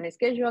on a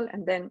schedule,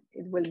 and then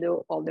it will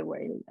do all the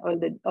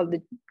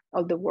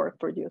work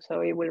for you.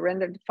 So it will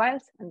render the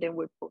files and then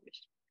we'll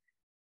publish.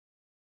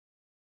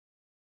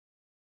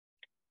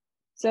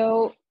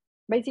 So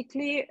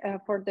basically,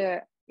 for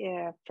the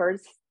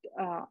first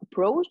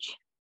approach,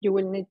 you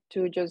will need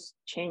to just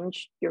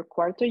change your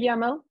Quarto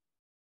YAML,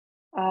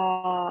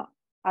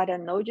 add a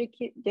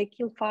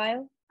Node.jQL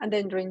file, and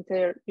then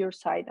render your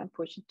site and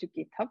push it to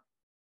GitHub.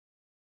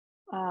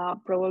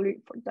 Probably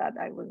for that,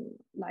 I would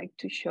like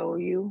to show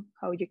you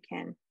how you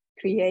can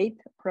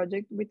create a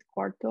project with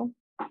Quarto.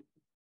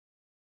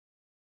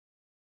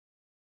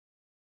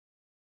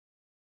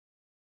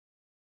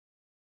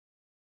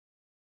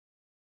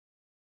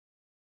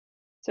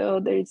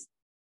 So there is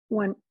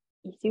one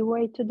easy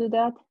way to do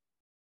that.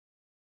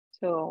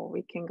 So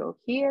we can go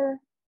here,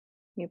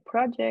 new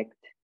project,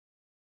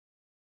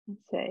 and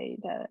say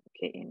that,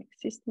 okay, in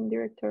existing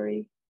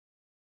directory,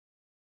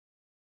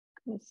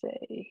 let's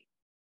say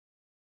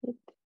it,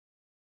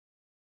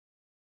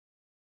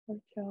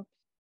 workshops.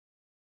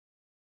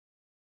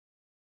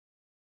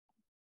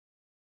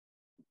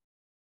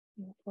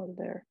 New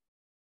folder,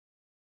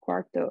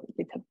 Quarto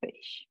GitHub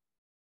page.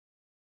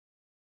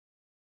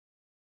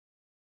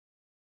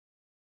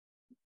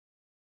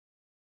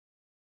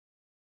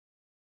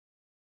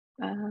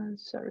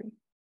 Sorry,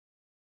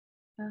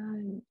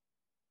 that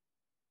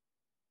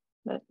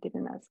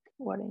didn't ask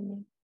what I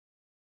mean.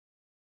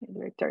 New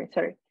directory,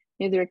 sorry,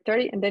 new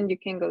directory, and then you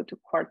can go to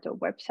Quarto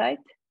website,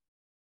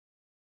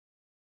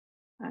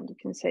 and you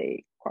can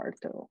say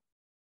Quarto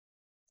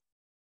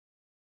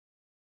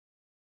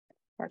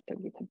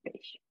GitHub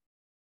page.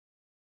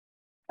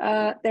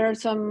 There are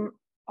some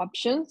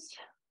options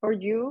for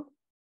you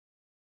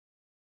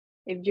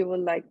if you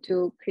would like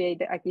to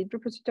create a Git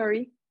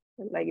repository,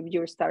 like if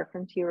you start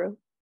from zero,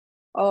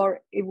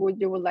 or if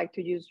you would like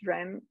to use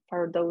REM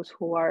for those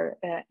who are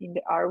in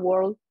the R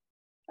world.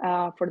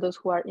 For those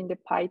who are in the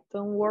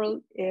Python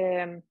world,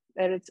 there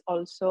is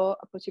also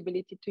a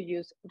possibility to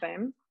use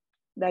REM.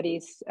 That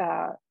is,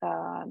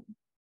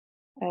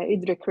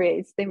 it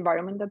recreates the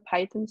environment that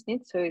Python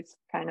needs. So it's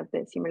kind of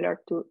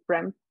similar to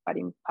REM, but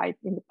in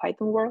the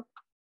Python world.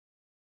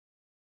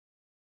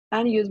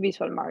 And use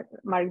Visual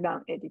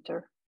Markdown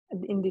editor.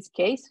 In this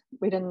case,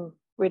 we don't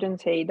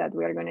say that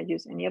we are going to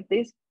use any of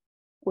this.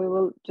 We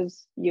will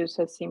just use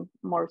a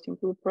more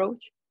simple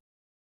approach.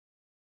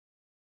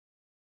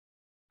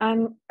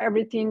 And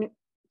everything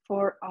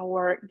for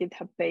our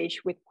GitHub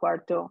page with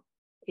Quarto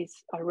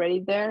is already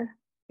there.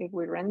 If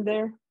we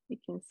render, you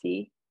can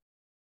see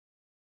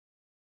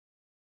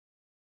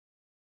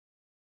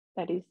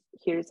that is,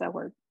 here's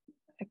our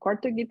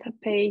Quarto GitHub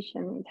page,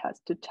 and it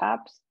has 2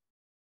 tabs.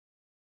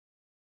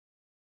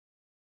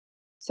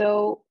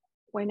 So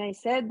when I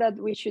said that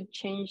we should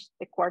change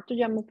the Quarto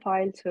YAML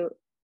file, so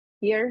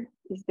here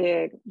is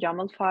the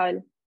YAML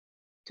file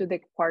to the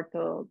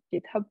Quarto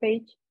GitHub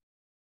page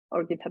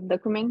or GitHub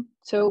document.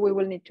 So we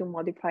will need to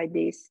modify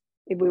this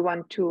if we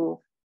want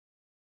to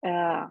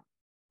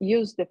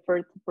use the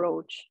first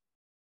approach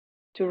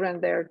to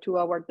render to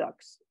our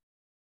docs.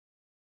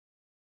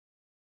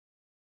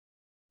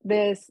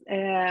 But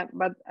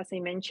as I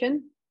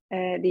mentioned, the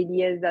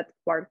idea is that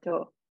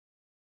Quarto,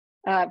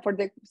 for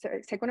the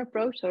second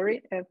approach,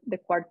 sorry, the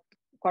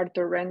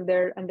Quarto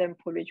render and then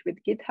publish with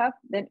GitHub,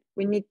 then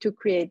we need to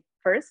create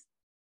first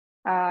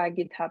a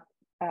GitHub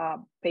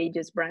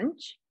pages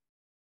branch.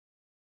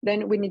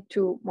 Then we need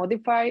to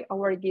modify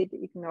our git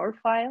ignore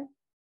file.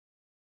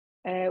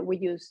 We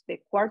use the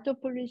Quarto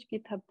publish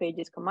GitHub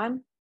pages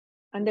command,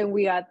 and then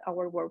we add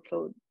our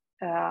workflow,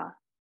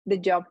 the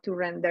job to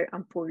render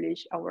and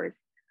publish our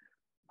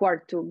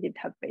Quarto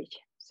GitHub page.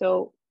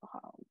 So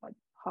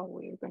how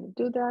we're going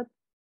to do that?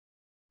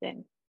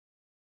 Then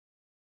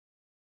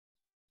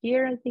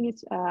here, I think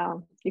it's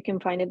you can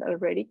find it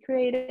already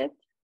created.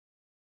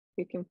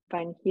 You can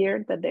find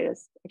here that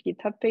there's a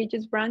GitHub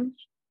pages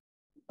branch,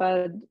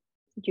 but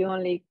you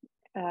only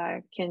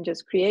can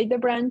just create the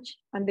branch.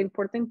 And the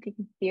important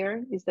thing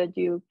here is that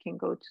you can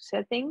go to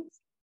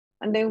settings,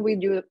 and then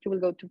you will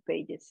go to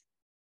pages.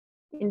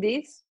 In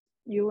this,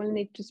 you will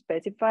need to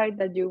specify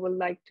that you would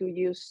like to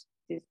use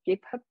this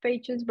GitHub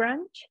pages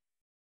branch.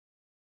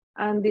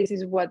 And this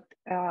is what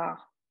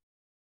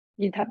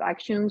GitHub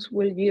Actions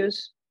will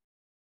use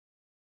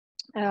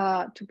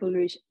to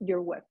publish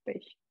your web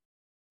page.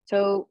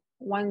 So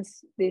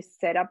once this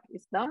setup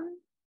is done,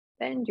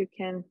 then you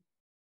can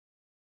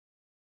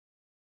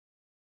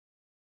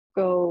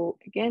go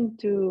again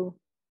to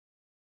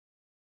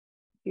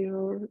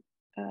your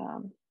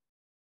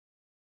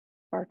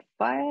part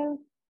file.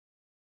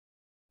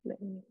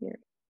 Let me hear.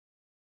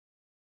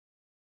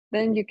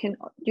 Then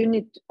you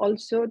need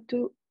also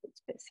to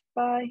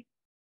specify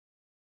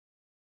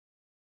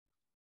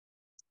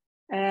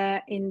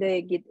in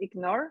the git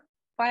ignore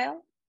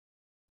file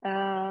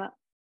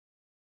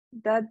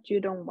that you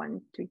don't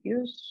want to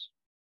use.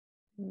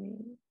 Let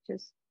me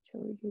just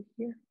show you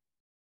here.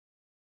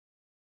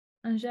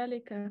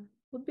 Angelica,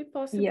 would it be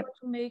possible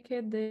to make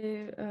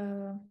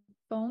the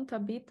font a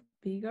bit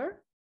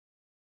bigger?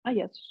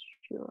 Yes,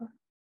 sure.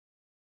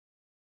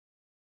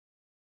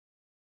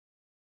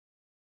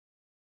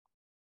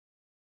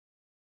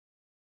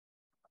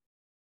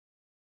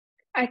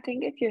 I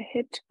think if you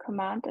hit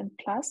Command and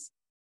plus,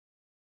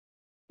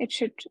 it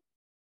should,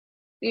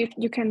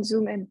 you can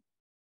zoom in.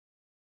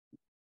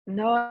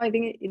 No, I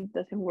think it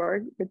doesn't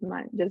work with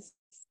mine. Just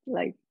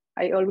like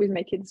I always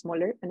make it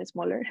smaller and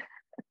smaller.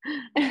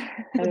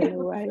 I don't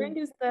know why. The thing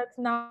is that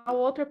now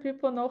other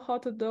people know how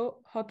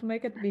to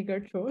make it bigger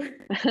too.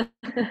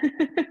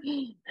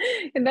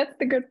 And that's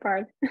the good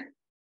part.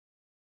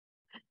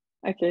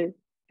 Okay,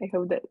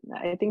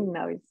 I think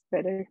now it's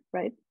better,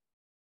 right?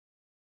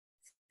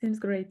 Seems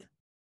great.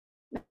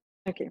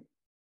 Okay,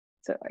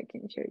 so I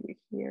can show you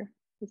here.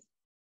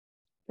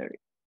 Sorry,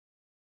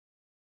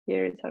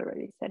 here it's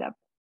already set up.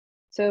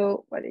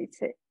 So what I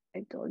said,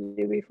 I told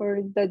you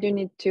before that you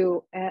need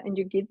to, and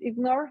you git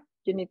ignore,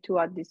 you need to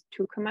add these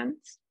two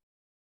commands.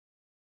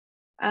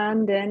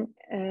 And then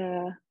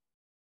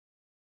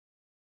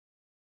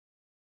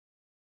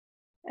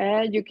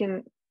you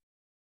can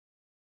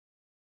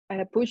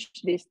push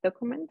this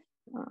document.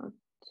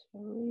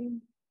 Sorry,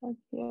 not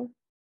here.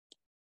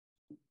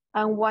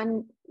 And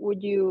when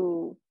would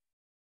you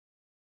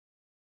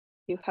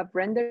have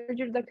rendered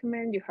your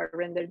document, you have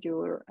rendered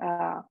your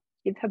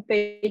GitHub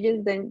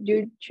pages, then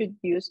you should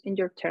use in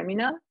your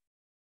terminal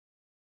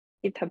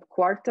GitHub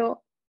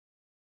Quarto,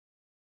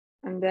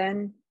 and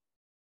then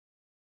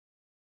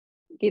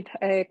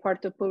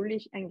Quarto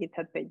publish and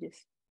GitHub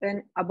pages.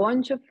 Then a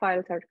bunch of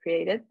files are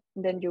created,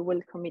 and then you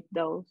will commit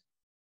those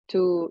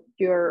to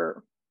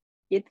your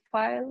Git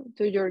file,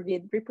 to your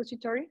Git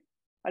repository.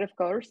 But of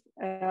course,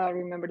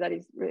 remember that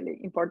it's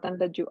really important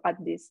that you add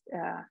this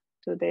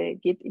to the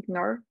git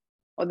ignore.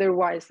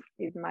 Otherwise,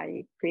 it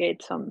might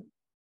create some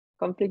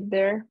conflict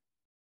there.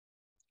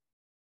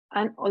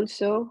 And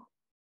also,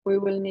 we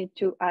will need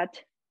to add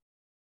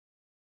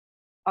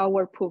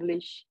our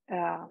publish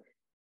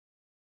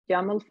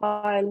YAML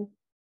file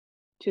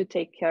to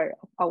take care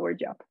of our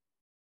job.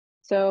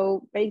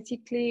 So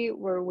basically,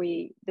 where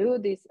we do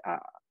this,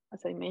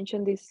 as I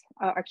mentioned, these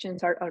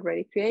actions are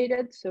already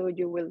created. So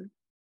you will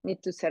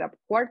need to set up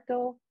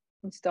Quarto,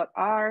 install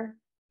R,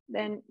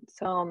 then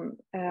some,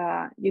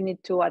 you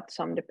need to add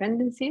some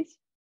dependencies.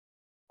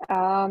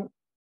 There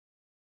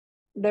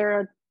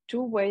are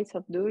two ways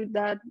of doing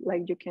that.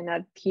 Like you can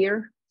add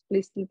here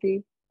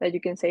explicitly that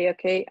you can say,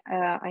 okay,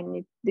 I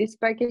need these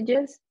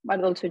packages,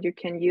 but also you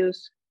can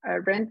use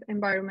rent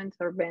environments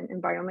or Venn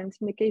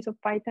environments in the case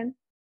of Python.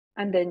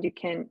 And then you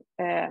can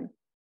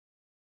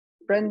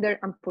render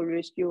and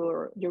publish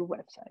your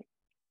website.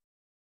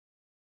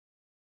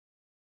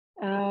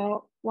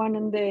 One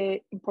of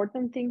the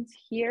important things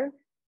here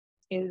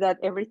is that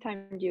every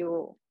time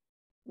you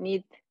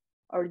need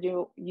or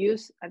you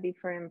use a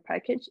different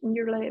package in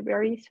your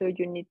library, so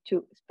you need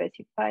to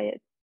specify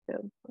it.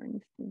 So for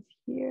instance,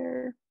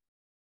 here,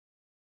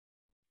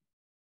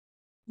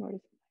 where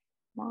is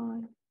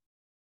mine?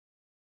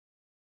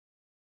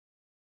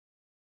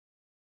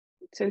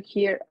 So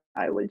here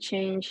I will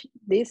change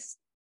this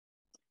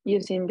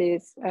using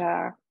this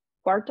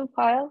Quarto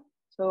file.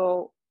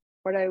 So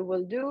what I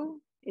will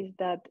do is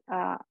that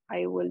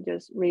I will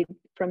just read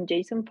from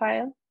JSON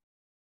file.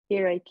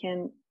 Here I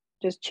can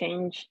just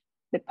change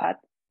the path.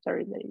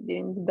 Sorry that I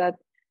didn't do that.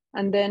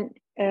 And then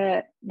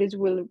this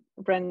will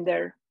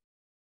render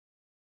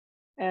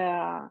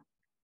our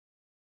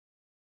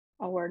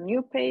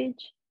new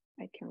page.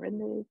 I can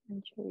render it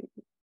and show it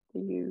to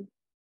you.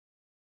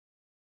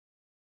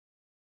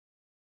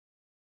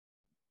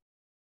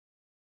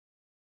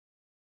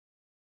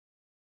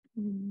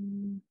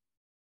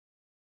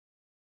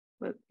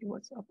 Well, it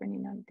was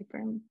opening on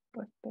different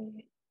web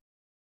page.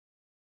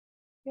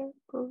 Here,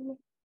 probably.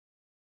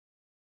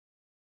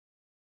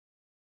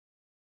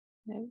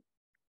 No,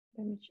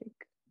 let me check.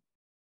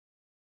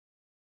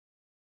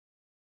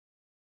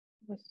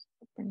 It was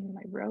opening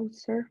my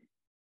browser.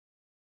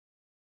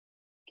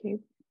 Okay.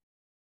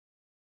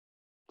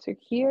 So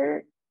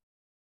here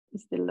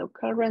is the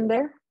local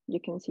render. You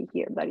can see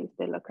here that is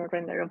the local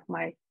render of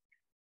my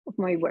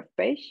web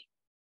page.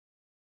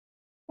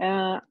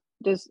 I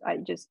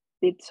just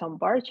did some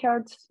bar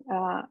charts.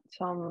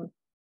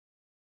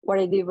 What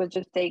I did was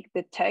just take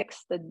the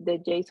text, the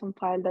JSON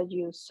file that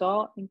you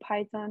saw in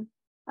Python,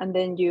 and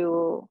then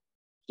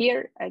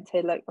here I'd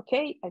say like,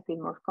 okay, I feel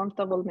more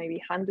comfortable,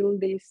 maybe handle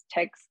this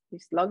text,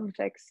 this long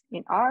text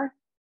in R.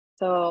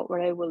 So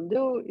what I will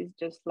do is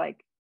just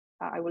like,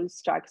 I will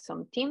extract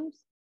some themes,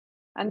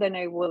 and then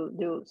I will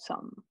do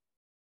some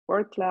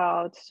word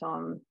clouds,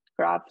 some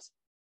graphs,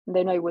 and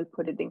then I will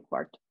put it in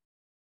Quarto.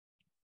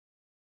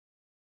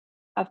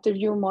 After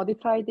you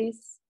modify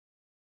this,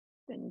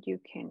 then you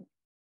can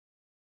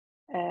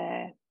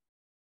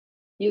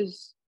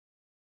use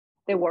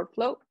the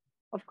workflow,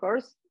 of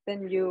course.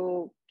 Then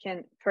you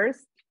can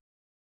first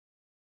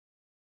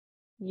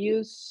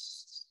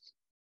use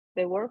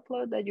the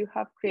workflow that you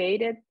have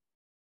created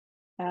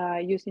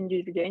using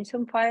your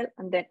JSON file,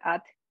 and then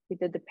add with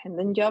the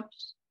dependent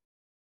jobs.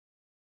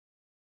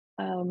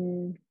 I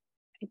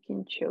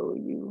can show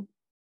you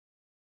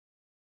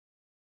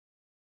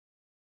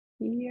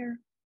here.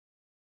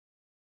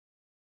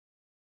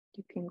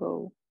 You can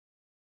go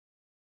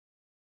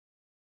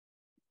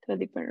to a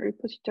different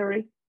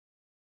repository.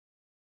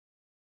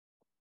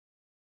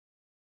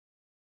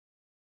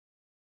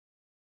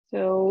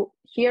 So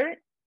here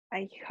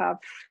I have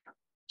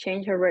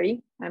changed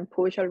already and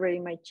pushed already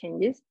my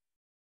changes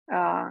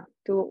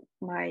to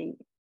my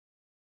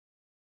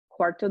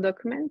Quarto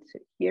document. So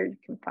here you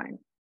can find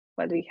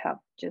what we have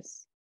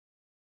just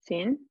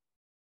seen.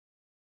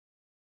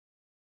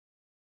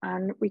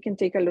 And we can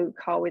take a look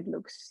how it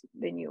looks,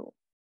 the new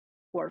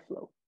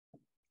workflow.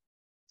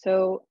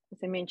 So as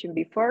I mentioned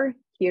before,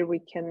 here we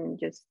can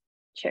just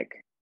check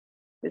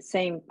the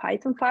same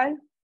Python file.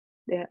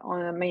 The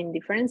main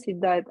difference is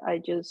that I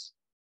just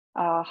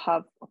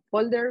have a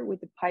folder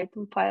with the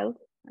Python file,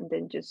 and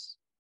then just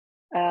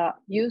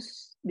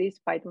use these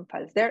Python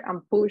files there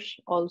and push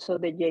also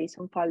the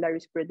JSON file that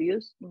is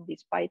produced in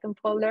this Python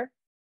folder.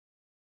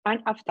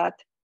 And after that,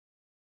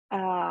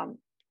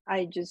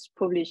 I just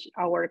publish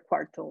our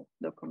Quarto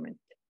document.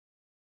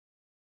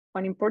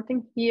 One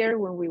important here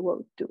when we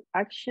go to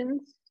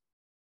actions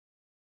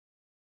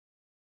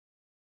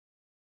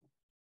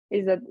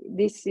is that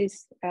this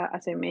is,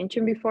 as I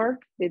mentioned before,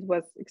 it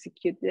was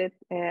executed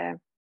in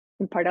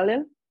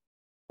parallel.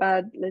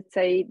 But let's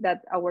say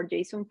that our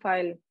JSON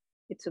file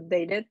is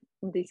updated.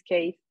 In this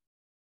case,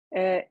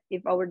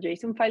 if our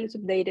JSON file is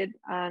updated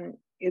and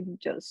it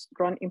just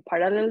run in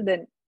parallel,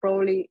 then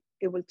probably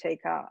it will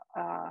take a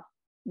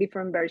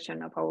different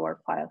version of our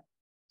file.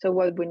 So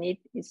what we need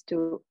is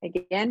to,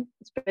 again,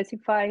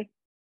 specify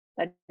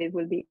that it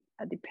will be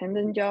a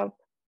dependent job.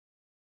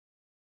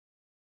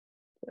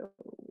 So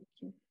we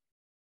can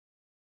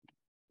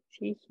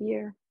see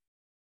here.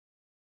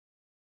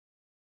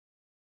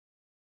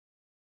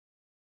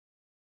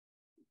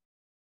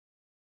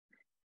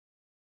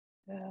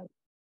 That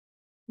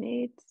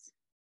needs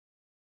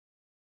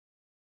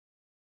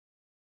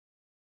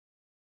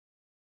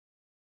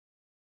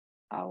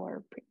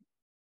our print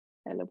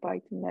hello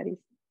Python that is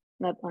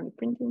not only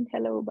printing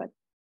hello, but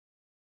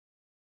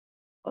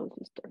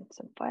also storing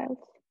some files.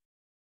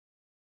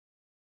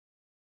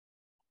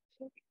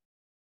 So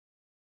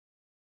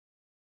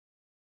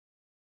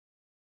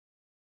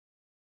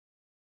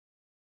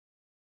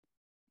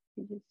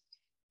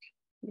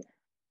yeah.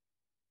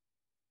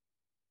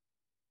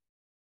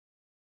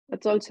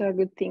 That's also a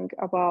good thing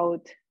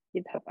about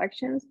GitHub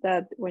Actions,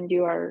 that when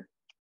you are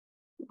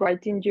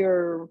writing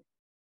your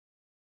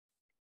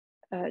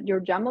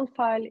YAML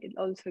file, it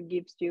also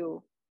gives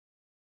you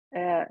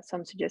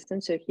some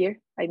suggestions. So here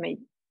I made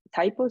a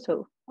typo,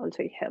 so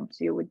also it helps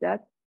you with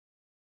that.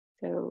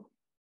 So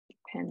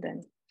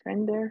dependent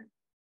render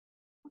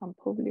and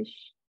publish.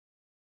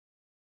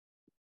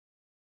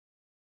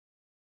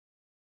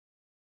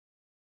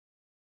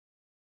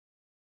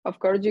 Of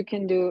course, you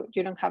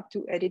don't have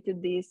to edit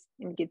this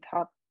in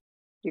GitHub.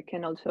 You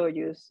can also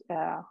use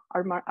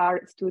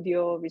R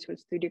Studio, Visual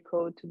Studio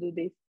Code to do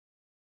this.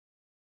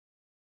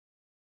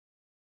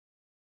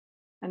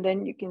 And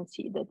then you can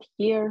see that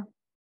here,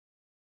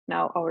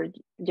 now our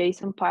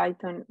JSON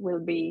Python will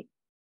be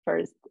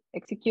first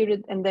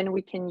executed, and then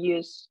we can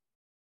use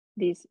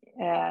this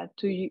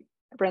to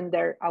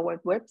render our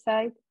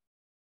website.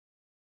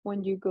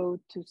 When you go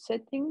to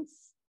settings,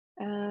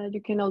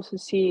 you can also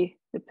see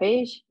the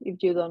page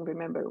if you don't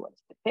remember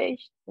what's the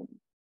page.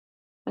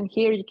 And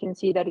here you can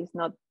see that it's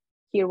not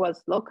here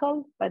was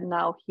local, but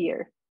now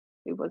here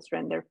it was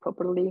rendered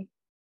properly,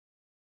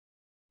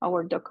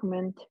 our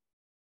document.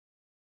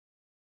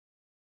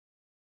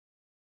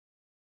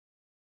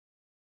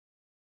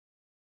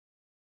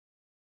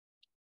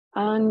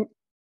 And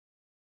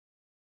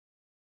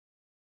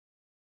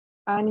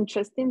an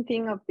interesting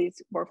thing of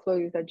this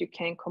workflow is that you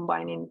can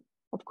combine in,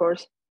 of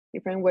course,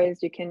 different ways.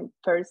 You can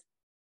first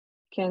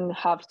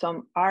have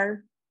some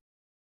R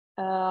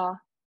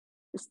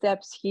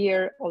steps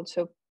here,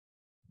 also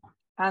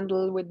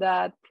handle with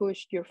that,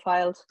 push your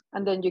files,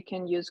 and then you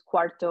can use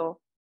Quarto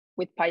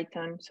with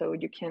Python, so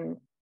you can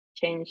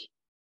change.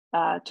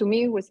 To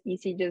me, it was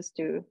easy just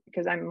to,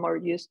 because I'm more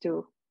used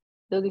to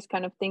do these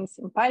kind of things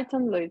in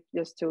Python, like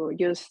just to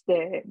use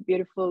the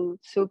beautiful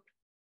soup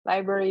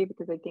library,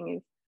 because I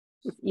think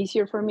it's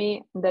easier for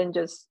me, and then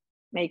just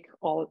make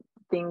all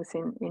things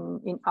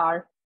in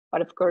R.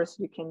 But of course,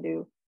 you can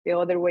do the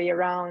other way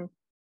around,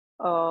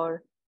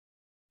 or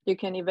you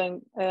can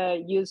even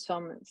use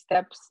some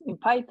steps in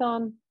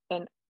Python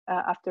and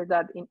after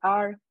that in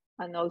R,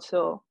 and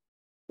also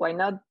why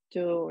not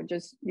to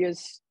just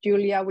use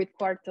Julia with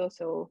Quarto.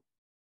 So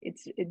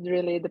it's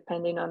really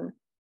depending on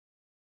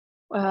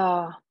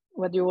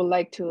what you would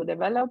like to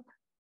develop.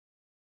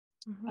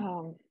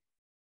 Mm-hmm.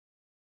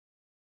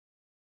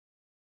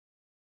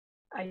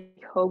 I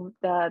hope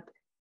that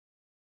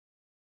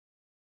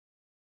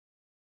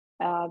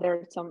there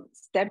are some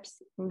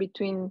steps in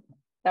between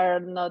that are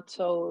not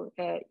so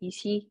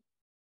easy.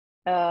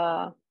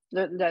 That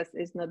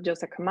is not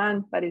just a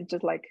command, but it's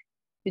just like,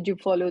 did you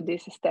follow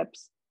these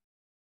steps?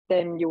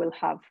 Then you will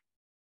have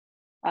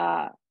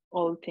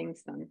all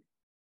things done.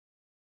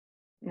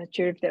 I'm not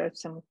sure if there are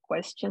some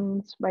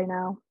questions by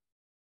now.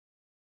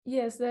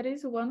 Yes, there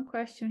is one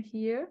question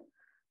here.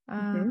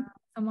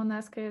 Someone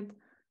asked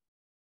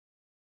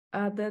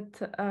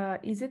that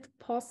is it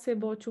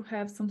possible to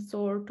have some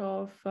sort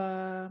of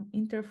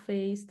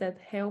interface that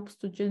helps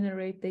to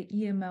generate the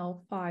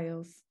EML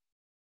files?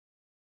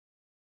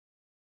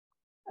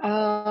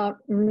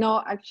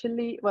 No,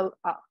 actually, well,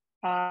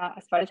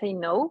 as far as I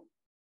know,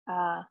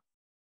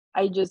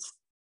 I just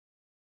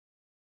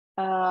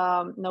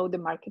know the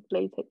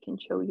marketplace. I can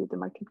show you the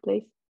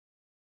marketplace.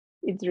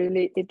 It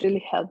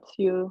really helps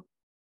you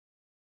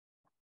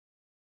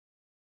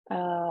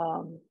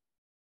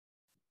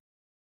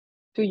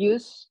to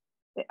use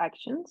the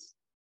actions.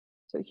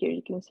 So here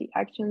you can see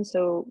actions.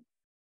 So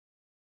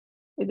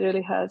it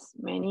really has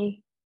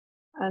many,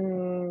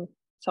 and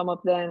some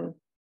of them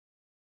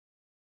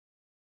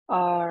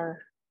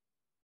are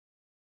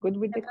good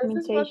with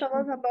documentation. This is what I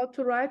was about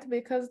to write,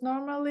 because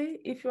normally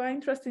if you are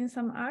interested in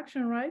some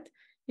action, right,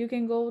 you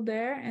can go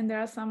there and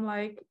there are some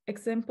like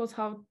examples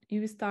how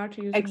you start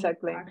using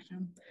exactly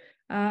action.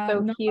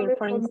 So here,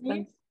 for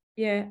instance,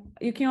 yeah,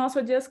 you can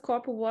also just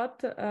copy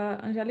what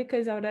Angelica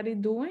is already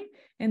doing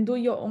and do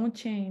your own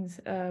change,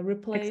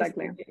 replace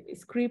the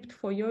script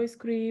for your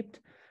script,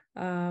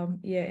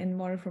 yeah, and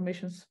more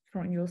information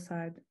from your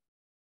side.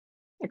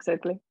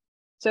 Exactly.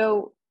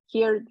 So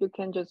here you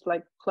can just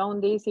like clone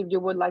this. If you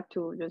would like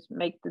to just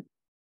make the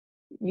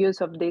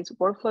use of this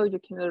workflow, you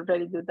can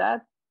already do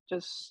that.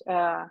 Just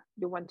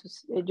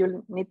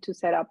you need to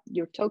set up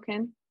your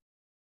token.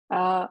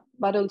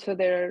 But also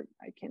there,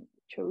 I can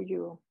show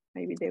you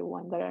maybe the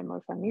one that I'm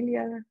more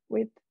familiar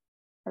with,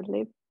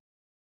 R-lib.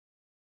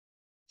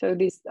 So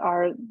these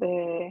are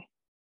the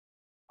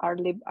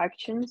R-lib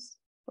actions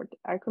for the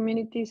R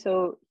community.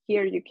 So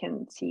here you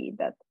can see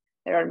that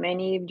there are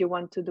many. If you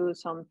want to do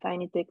some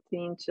tiny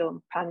texting,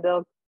 some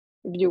pandoc,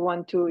 if you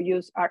want to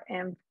use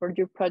RM for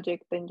your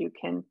project, then you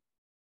can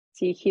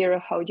see here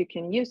how you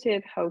can use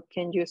it, how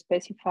can you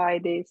specify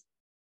this.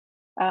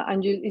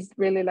 And it's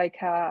really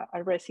like a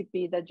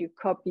recipe that you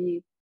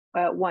copy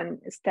one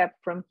step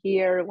from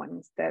here,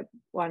 one step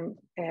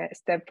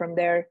from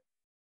there.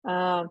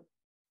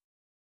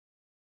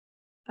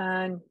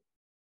 And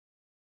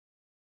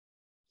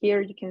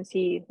here you can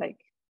see like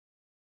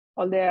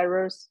all the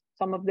errors.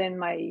 Some of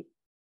them I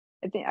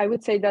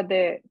would say that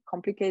the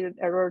complicated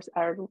errors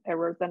are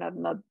errors that are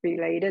not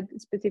related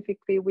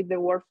specifically with the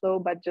workflow,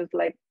 but just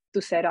like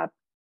to set up,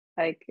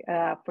 like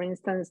for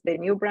instance, the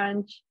new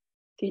branch.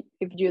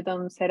 If you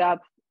don't set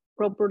up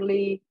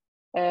properly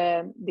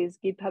this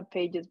GitHub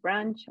Pages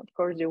branch, of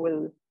course you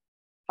will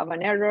have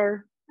an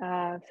error.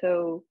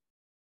 So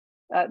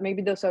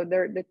maybe those are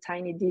the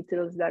tiny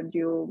details that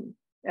you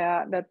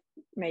that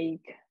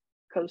make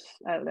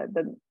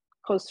that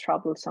cause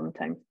trouble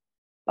sometimes.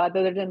 But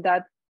other than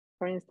that,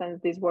 for instance,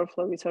 this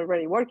workflow is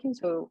already working.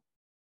 So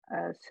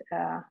as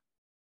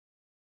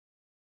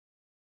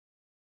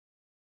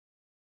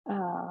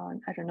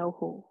I don't know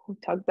who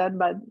talked that,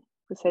 but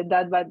who said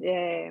that, but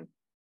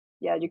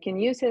yeah, you can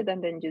use it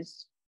and then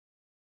just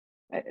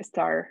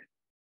start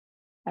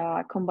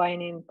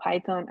combining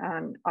Python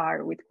and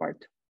R with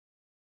Quarto.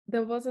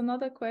 There was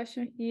another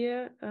question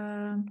here,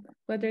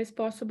 whether it's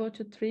possible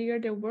to trigger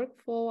the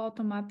workflow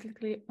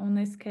automatically on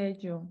a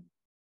schedule.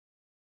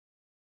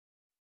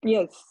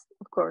 Yes,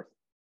 of course.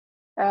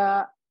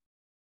 As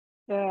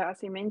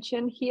I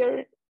mentioned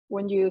here,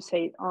 when you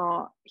say,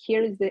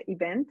 here is the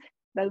event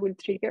that will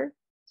trigger.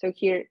 So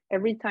here,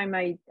 every time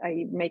I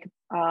make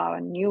a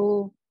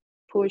new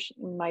push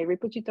in my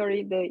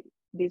repository,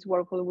 this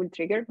workflow will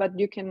trigger, but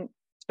you can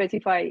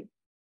specify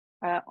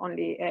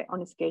only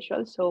on a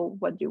schedule. So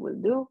what you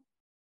will do,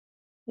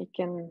 I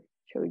can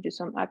show you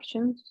some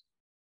actions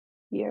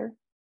here,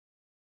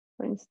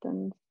 for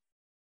instance.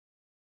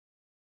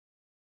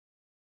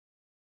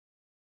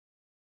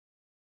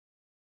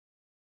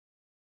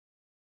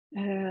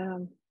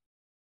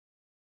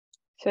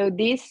 So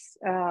this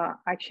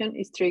action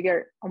is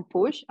triggered on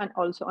push and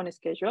also on a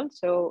schedule.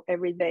 So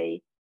every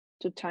day,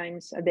 2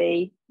 times a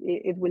day,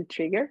 it will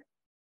trigger.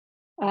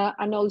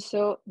 And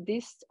also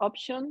this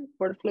option,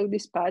 workflow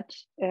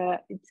dispatch,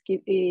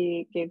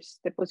 it gives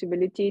the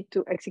possibility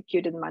to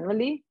execute it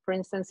manually. For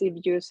instance, if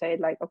you say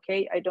like,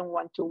 okay, I don't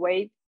want to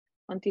wait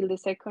until the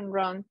second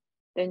run,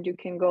 then you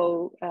can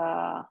go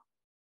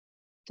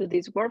to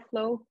this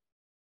workflow,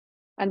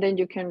 and then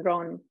you can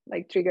run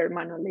like trigger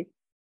manually.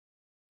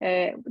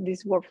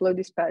 This workflow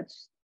dispatch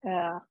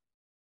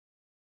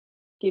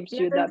gives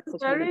you that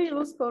possibility. Very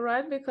useful,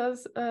 right?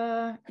 Because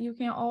you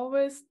can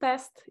always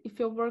test if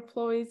your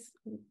workflow is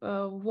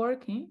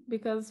working.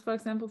 Because, for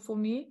example, for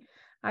me,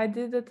 I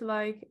did it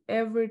like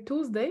every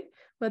Tuesday,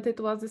 but it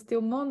was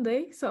still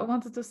Monday. So I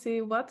wanted to see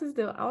what is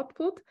the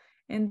output.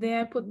 And then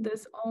I put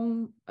this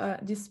on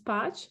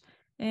dispatch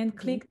and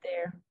click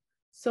there.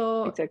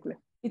 So exactly,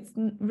 it's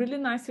really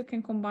nice. You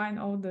can combine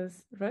all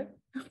this, right?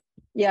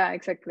 Yeah,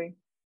 exactly.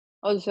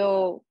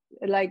 Also,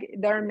 like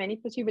there are many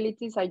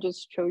possibilities. I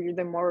just show you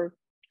the more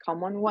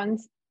common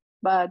ones,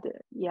 but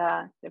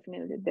yeah,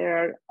 definitely there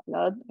are a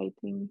lot. I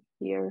think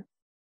here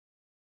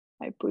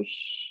I put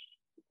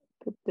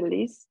the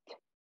list.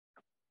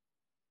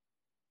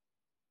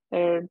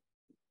 There are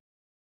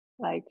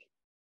like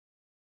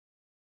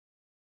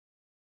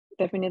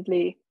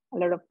definitely a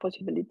lot of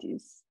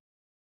possibilities.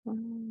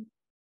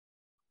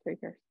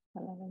 Triggers.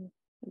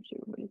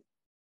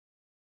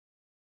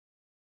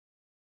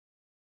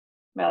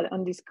 Well,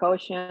 on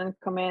discussion,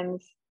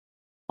 comments,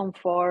 on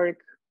fork,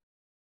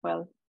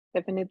 well,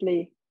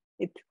 definitely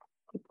it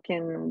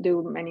can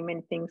do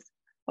many things.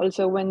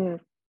 Also, when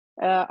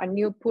a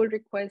new pull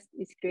request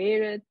is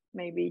created,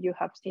 maybe you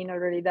have seen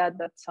already that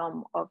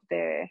some of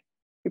the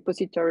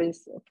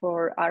repositories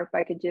for R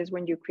packages,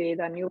 when you create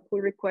a new pull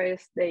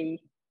request,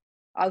 they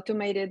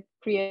automated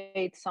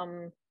create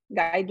some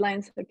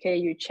guidelines. Okay,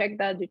 you check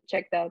that, you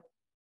check that.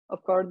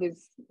 Of course,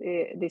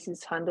 this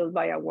is handled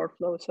by a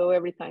workflow. So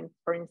every time,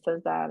 for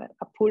instance, that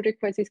a pull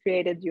request is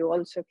created, you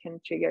also can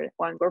trigger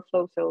one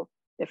workflow. So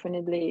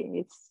definitely,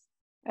 it's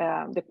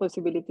the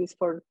possibilities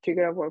for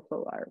trigger a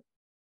workflow are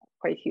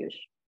quite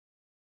huge.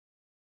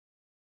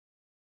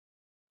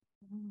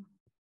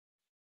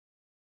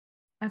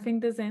 I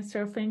think this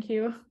answer. Thank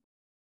you.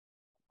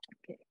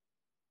 Okay,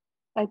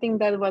 I think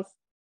that was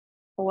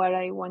what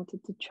I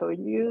wanted to show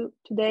you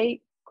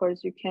today. Of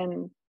course, you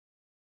can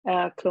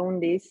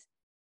clone this.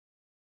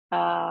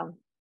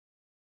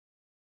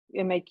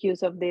 You make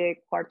use of the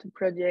Quarto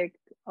project,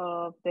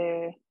 of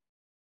the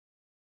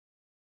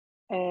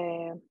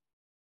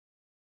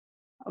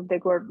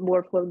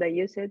workflow that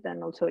use it,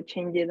 and also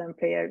change it and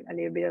play a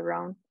little bit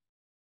around.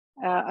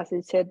 As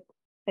I said,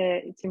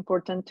 it's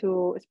important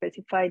to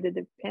specify the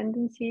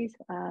dependencies.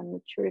 I'm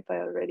not sure if I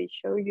already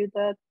showed you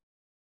that,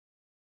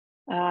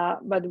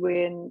 but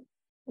when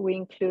we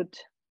include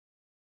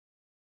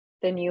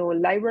the new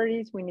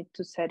libraries, we need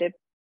to set up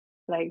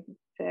like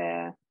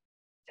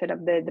set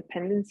up the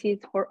dependencies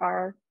for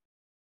R.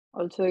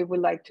 Also, if we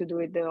like to do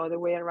it the other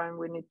way around,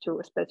 we need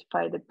to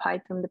specify the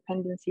Python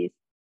dependencies.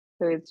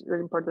 So it's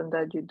really important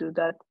that you do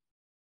that,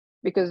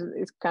 because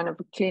it's kind of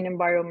a clean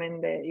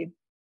environment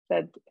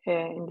that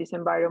in this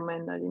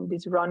environment, in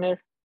this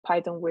runner,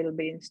 Python will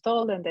be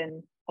installed, and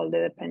then all the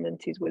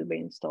dependencies will be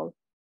installed.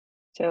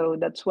 So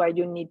that's why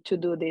you need to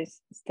do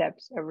these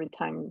steps every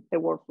time the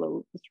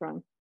workflow is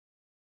run.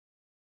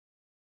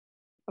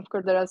 Of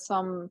course, there are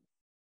some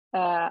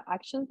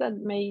actions that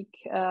make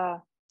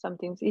some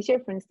things easier.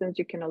 For instance,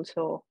 you can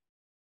also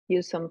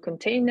use some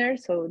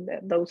containers. So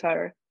those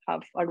have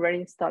already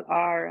installed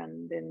R,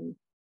 and then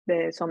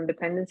some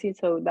dependencies.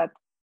 So that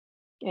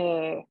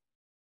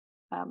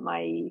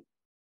might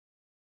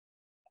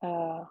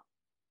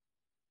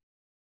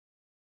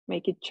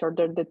make it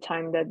shorter the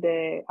time that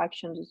the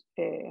actions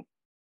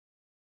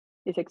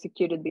is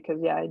executed, because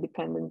yeah, it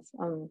depends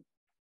on,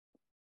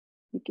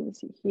 you can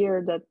see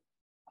here that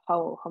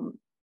how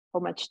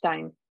much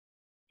time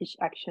each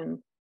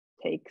action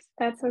takes.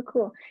 That's so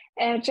cool.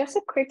 Just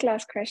a quick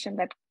last question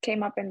that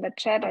came up in the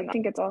chat. I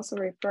think it's also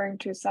referring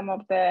to some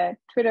of the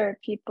Twitter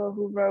people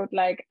who wrote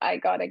like, I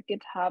got a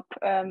GitHub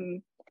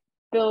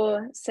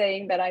bill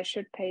saying that I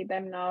should pay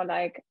them now,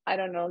 like, I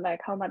don't know,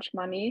 like how much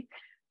money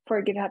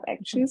for GitHub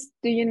Actions.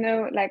 Do you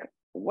know like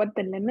what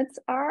the limits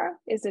are?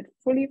 Is it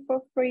fully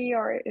for free,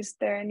 or is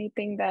there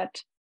anything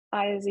that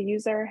I as a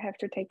user have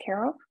to take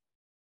care of?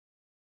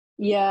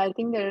 Yeah, I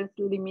think there's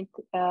a limit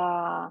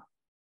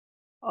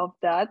of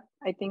that.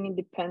 I think it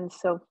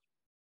depends of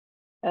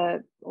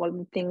all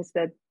the things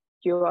that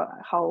you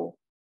how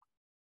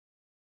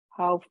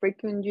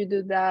frequent you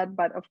do that.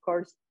 But of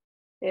course,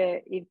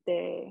 if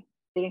they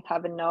didn't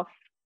have enough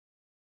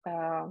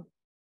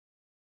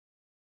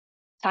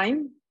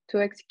time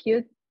to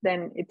execute,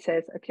 then it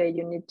says, okay,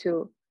 you need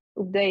to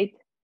update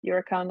your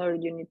account, or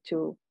you need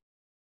to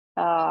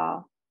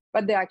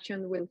but the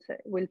action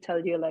will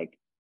tell you like,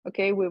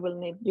 okay, you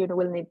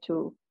will need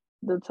to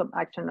do some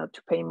action or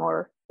to pay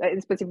more.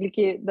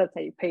 Specifically, let's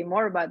say pay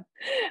more, but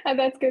and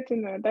that's good to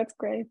know. That's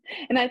great.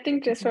 And I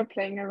think just for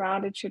playing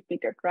around, it should be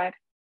good, right?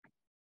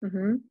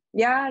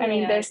 Yeah, I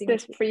mean, there's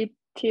this free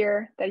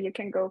tier that you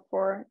can go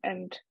for,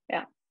 and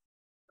yeah.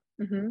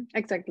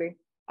 Exactly.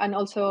 And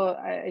also,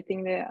 I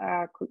think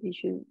the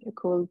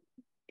cool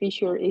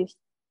feature is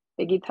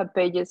the GitHub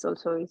pages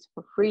also is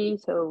for free,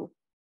 so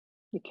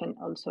you can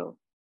also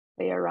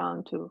play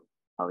around to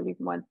how you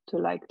want to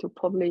like to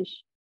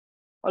publish.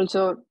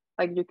 Also,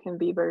 like you can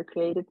be very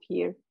creative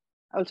here.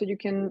 Also, you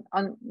can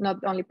not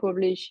only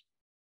publish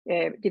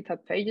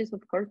GitHub pages,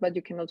 of course, but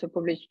you can also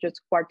publish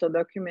just Quarto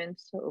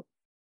documents. So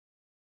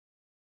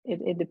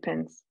it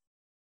depends.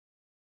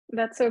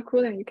 That's so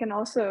cool. And you can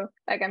also,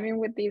 like, I mean,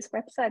 with these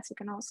websites, you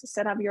can also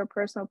set up your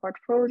personal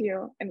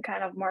portfolio and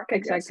kind of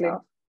market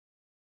yourself.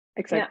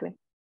 Exactly.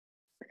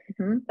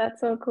 Yeah.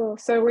 That's so cool.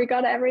 So we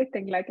got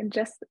everything like in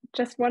just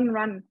one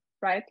run,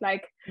 right?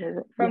 Like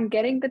from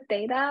getting the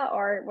data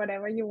or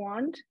whatever you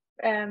want,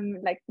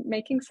 like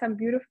making some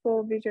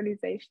beautiful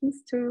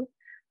visualizations to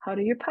how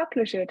do you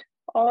publish it,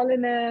 all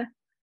in a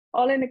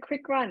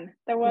quick run.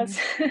 That was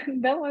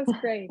that was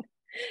great.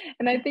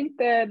 And I think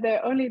there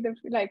are only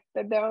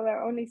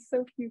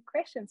so few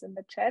questions in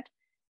the chat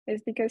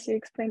is because you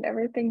explained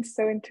everything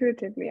so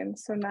intuitively and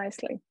so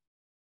nicely.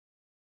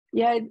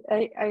 Yeah,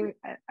 I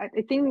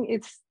think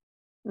it's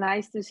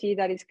nice to see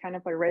that it's kind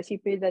of a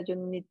recipe that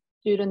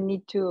you don't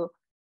need to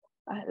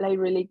like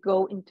really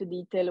go into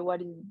detail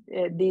what is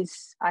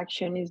this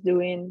action is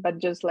doing, but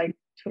just like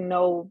to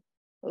know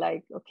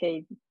like,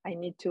 okay, I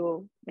need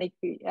to make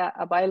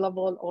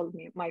available all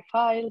my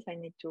files, I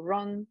need to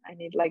run, I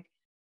need like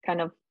kind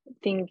of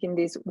think in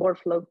this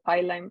workflow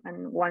pipeline.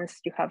 And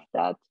once you have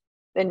that,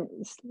 then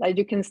it's like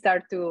you can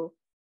start to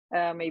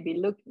maybe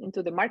look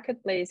into the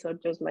marketplace or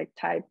just like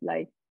type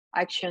like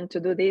action to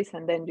do this,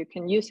 and then you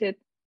can use it.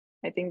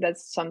 I think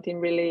that's something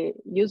really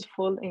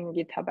useful in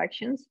GitHub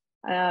Actions.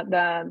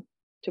 That,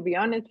 to be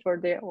honest, for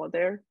the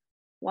other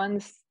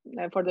ones,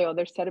 for the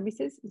other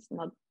services, it's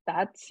not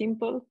that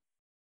simple.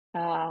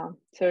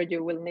 So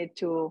you will need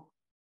to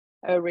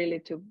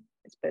really to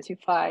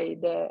specify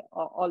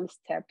all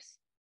steps.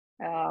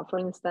 For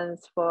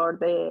instance, for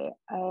the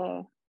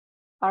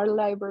R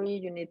library,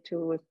 you need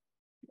to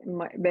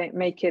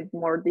make it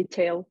more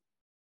detailed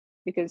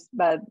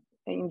but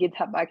in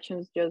GitHub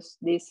Actions, just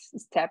this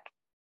step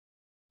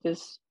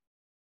just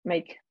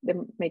makes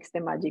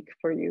the magic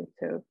for you.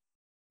 So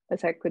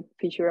that's a good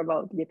feature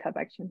about GitHub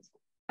Actions.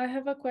 I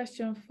have a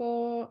question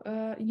for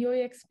your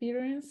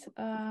experience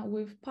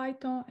with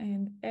Python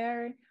and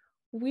R.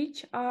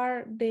 Which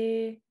are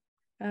the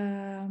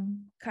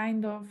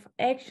kind of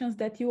actions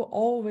that you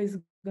always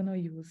gonna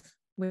use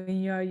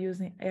when you are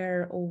using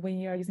R or when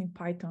you are using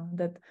Python?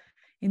 That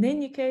in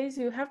any case,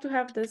 you have to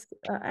have these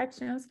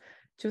actions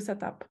to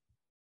set up.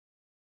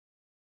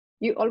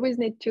 You always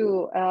need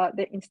to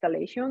the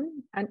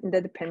installation and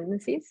the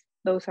dependencies.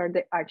 Those are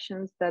the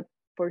actions that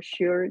for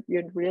sure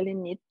you really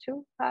need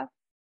to have.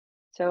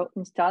 So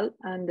install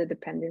and the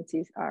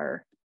dependencies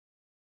are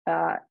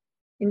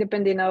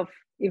independent of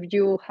if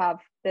you have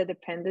the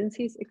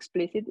dependencies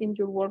explicit in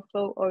your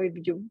workflow or if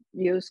you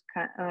use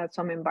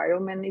some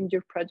environment in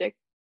your project,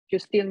 you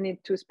still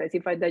need to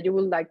specify that you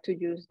would like to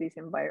use this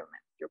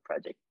environment, your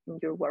project, in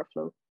your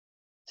workflow.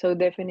 So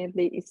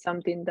definitely it's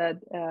something that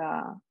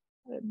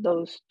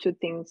those two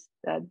things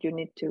that you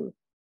need to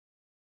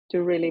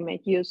really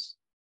make use.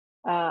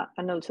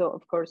 And also,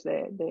 of course,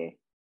 the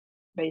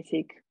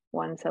basic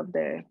ones of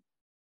the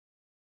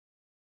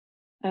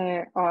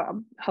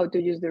how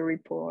to use the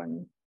repo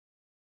and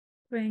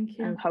thank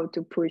you, and how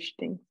to push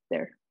things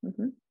there.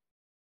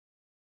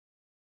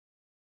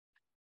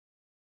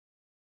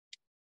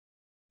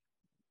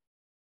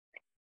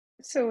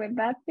 So with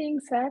that being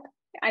said,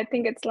 I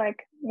think it's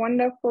like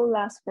wonderful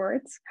last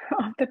words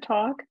of the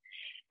talk.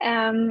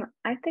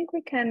 I think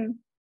we can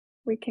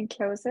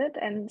close it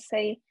and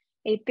say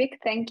a big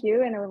thank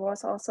you. And it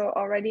was also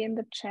already in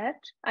the chat.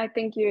 I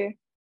think you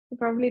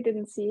probably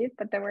didn't see it,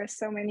 but there were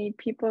so many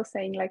people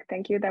saying like,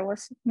 thank you. That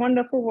was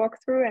wonderful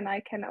walkthrough. And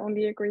I can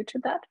only agree to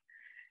that.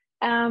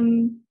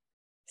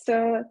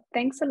 So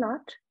thanks a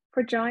lot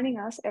for joining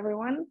us,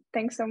 everyone.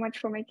 Thanks so much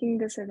for making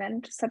this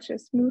event such a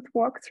smooth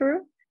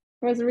walkthrough.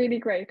 It was really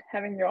great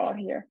having you all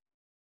here.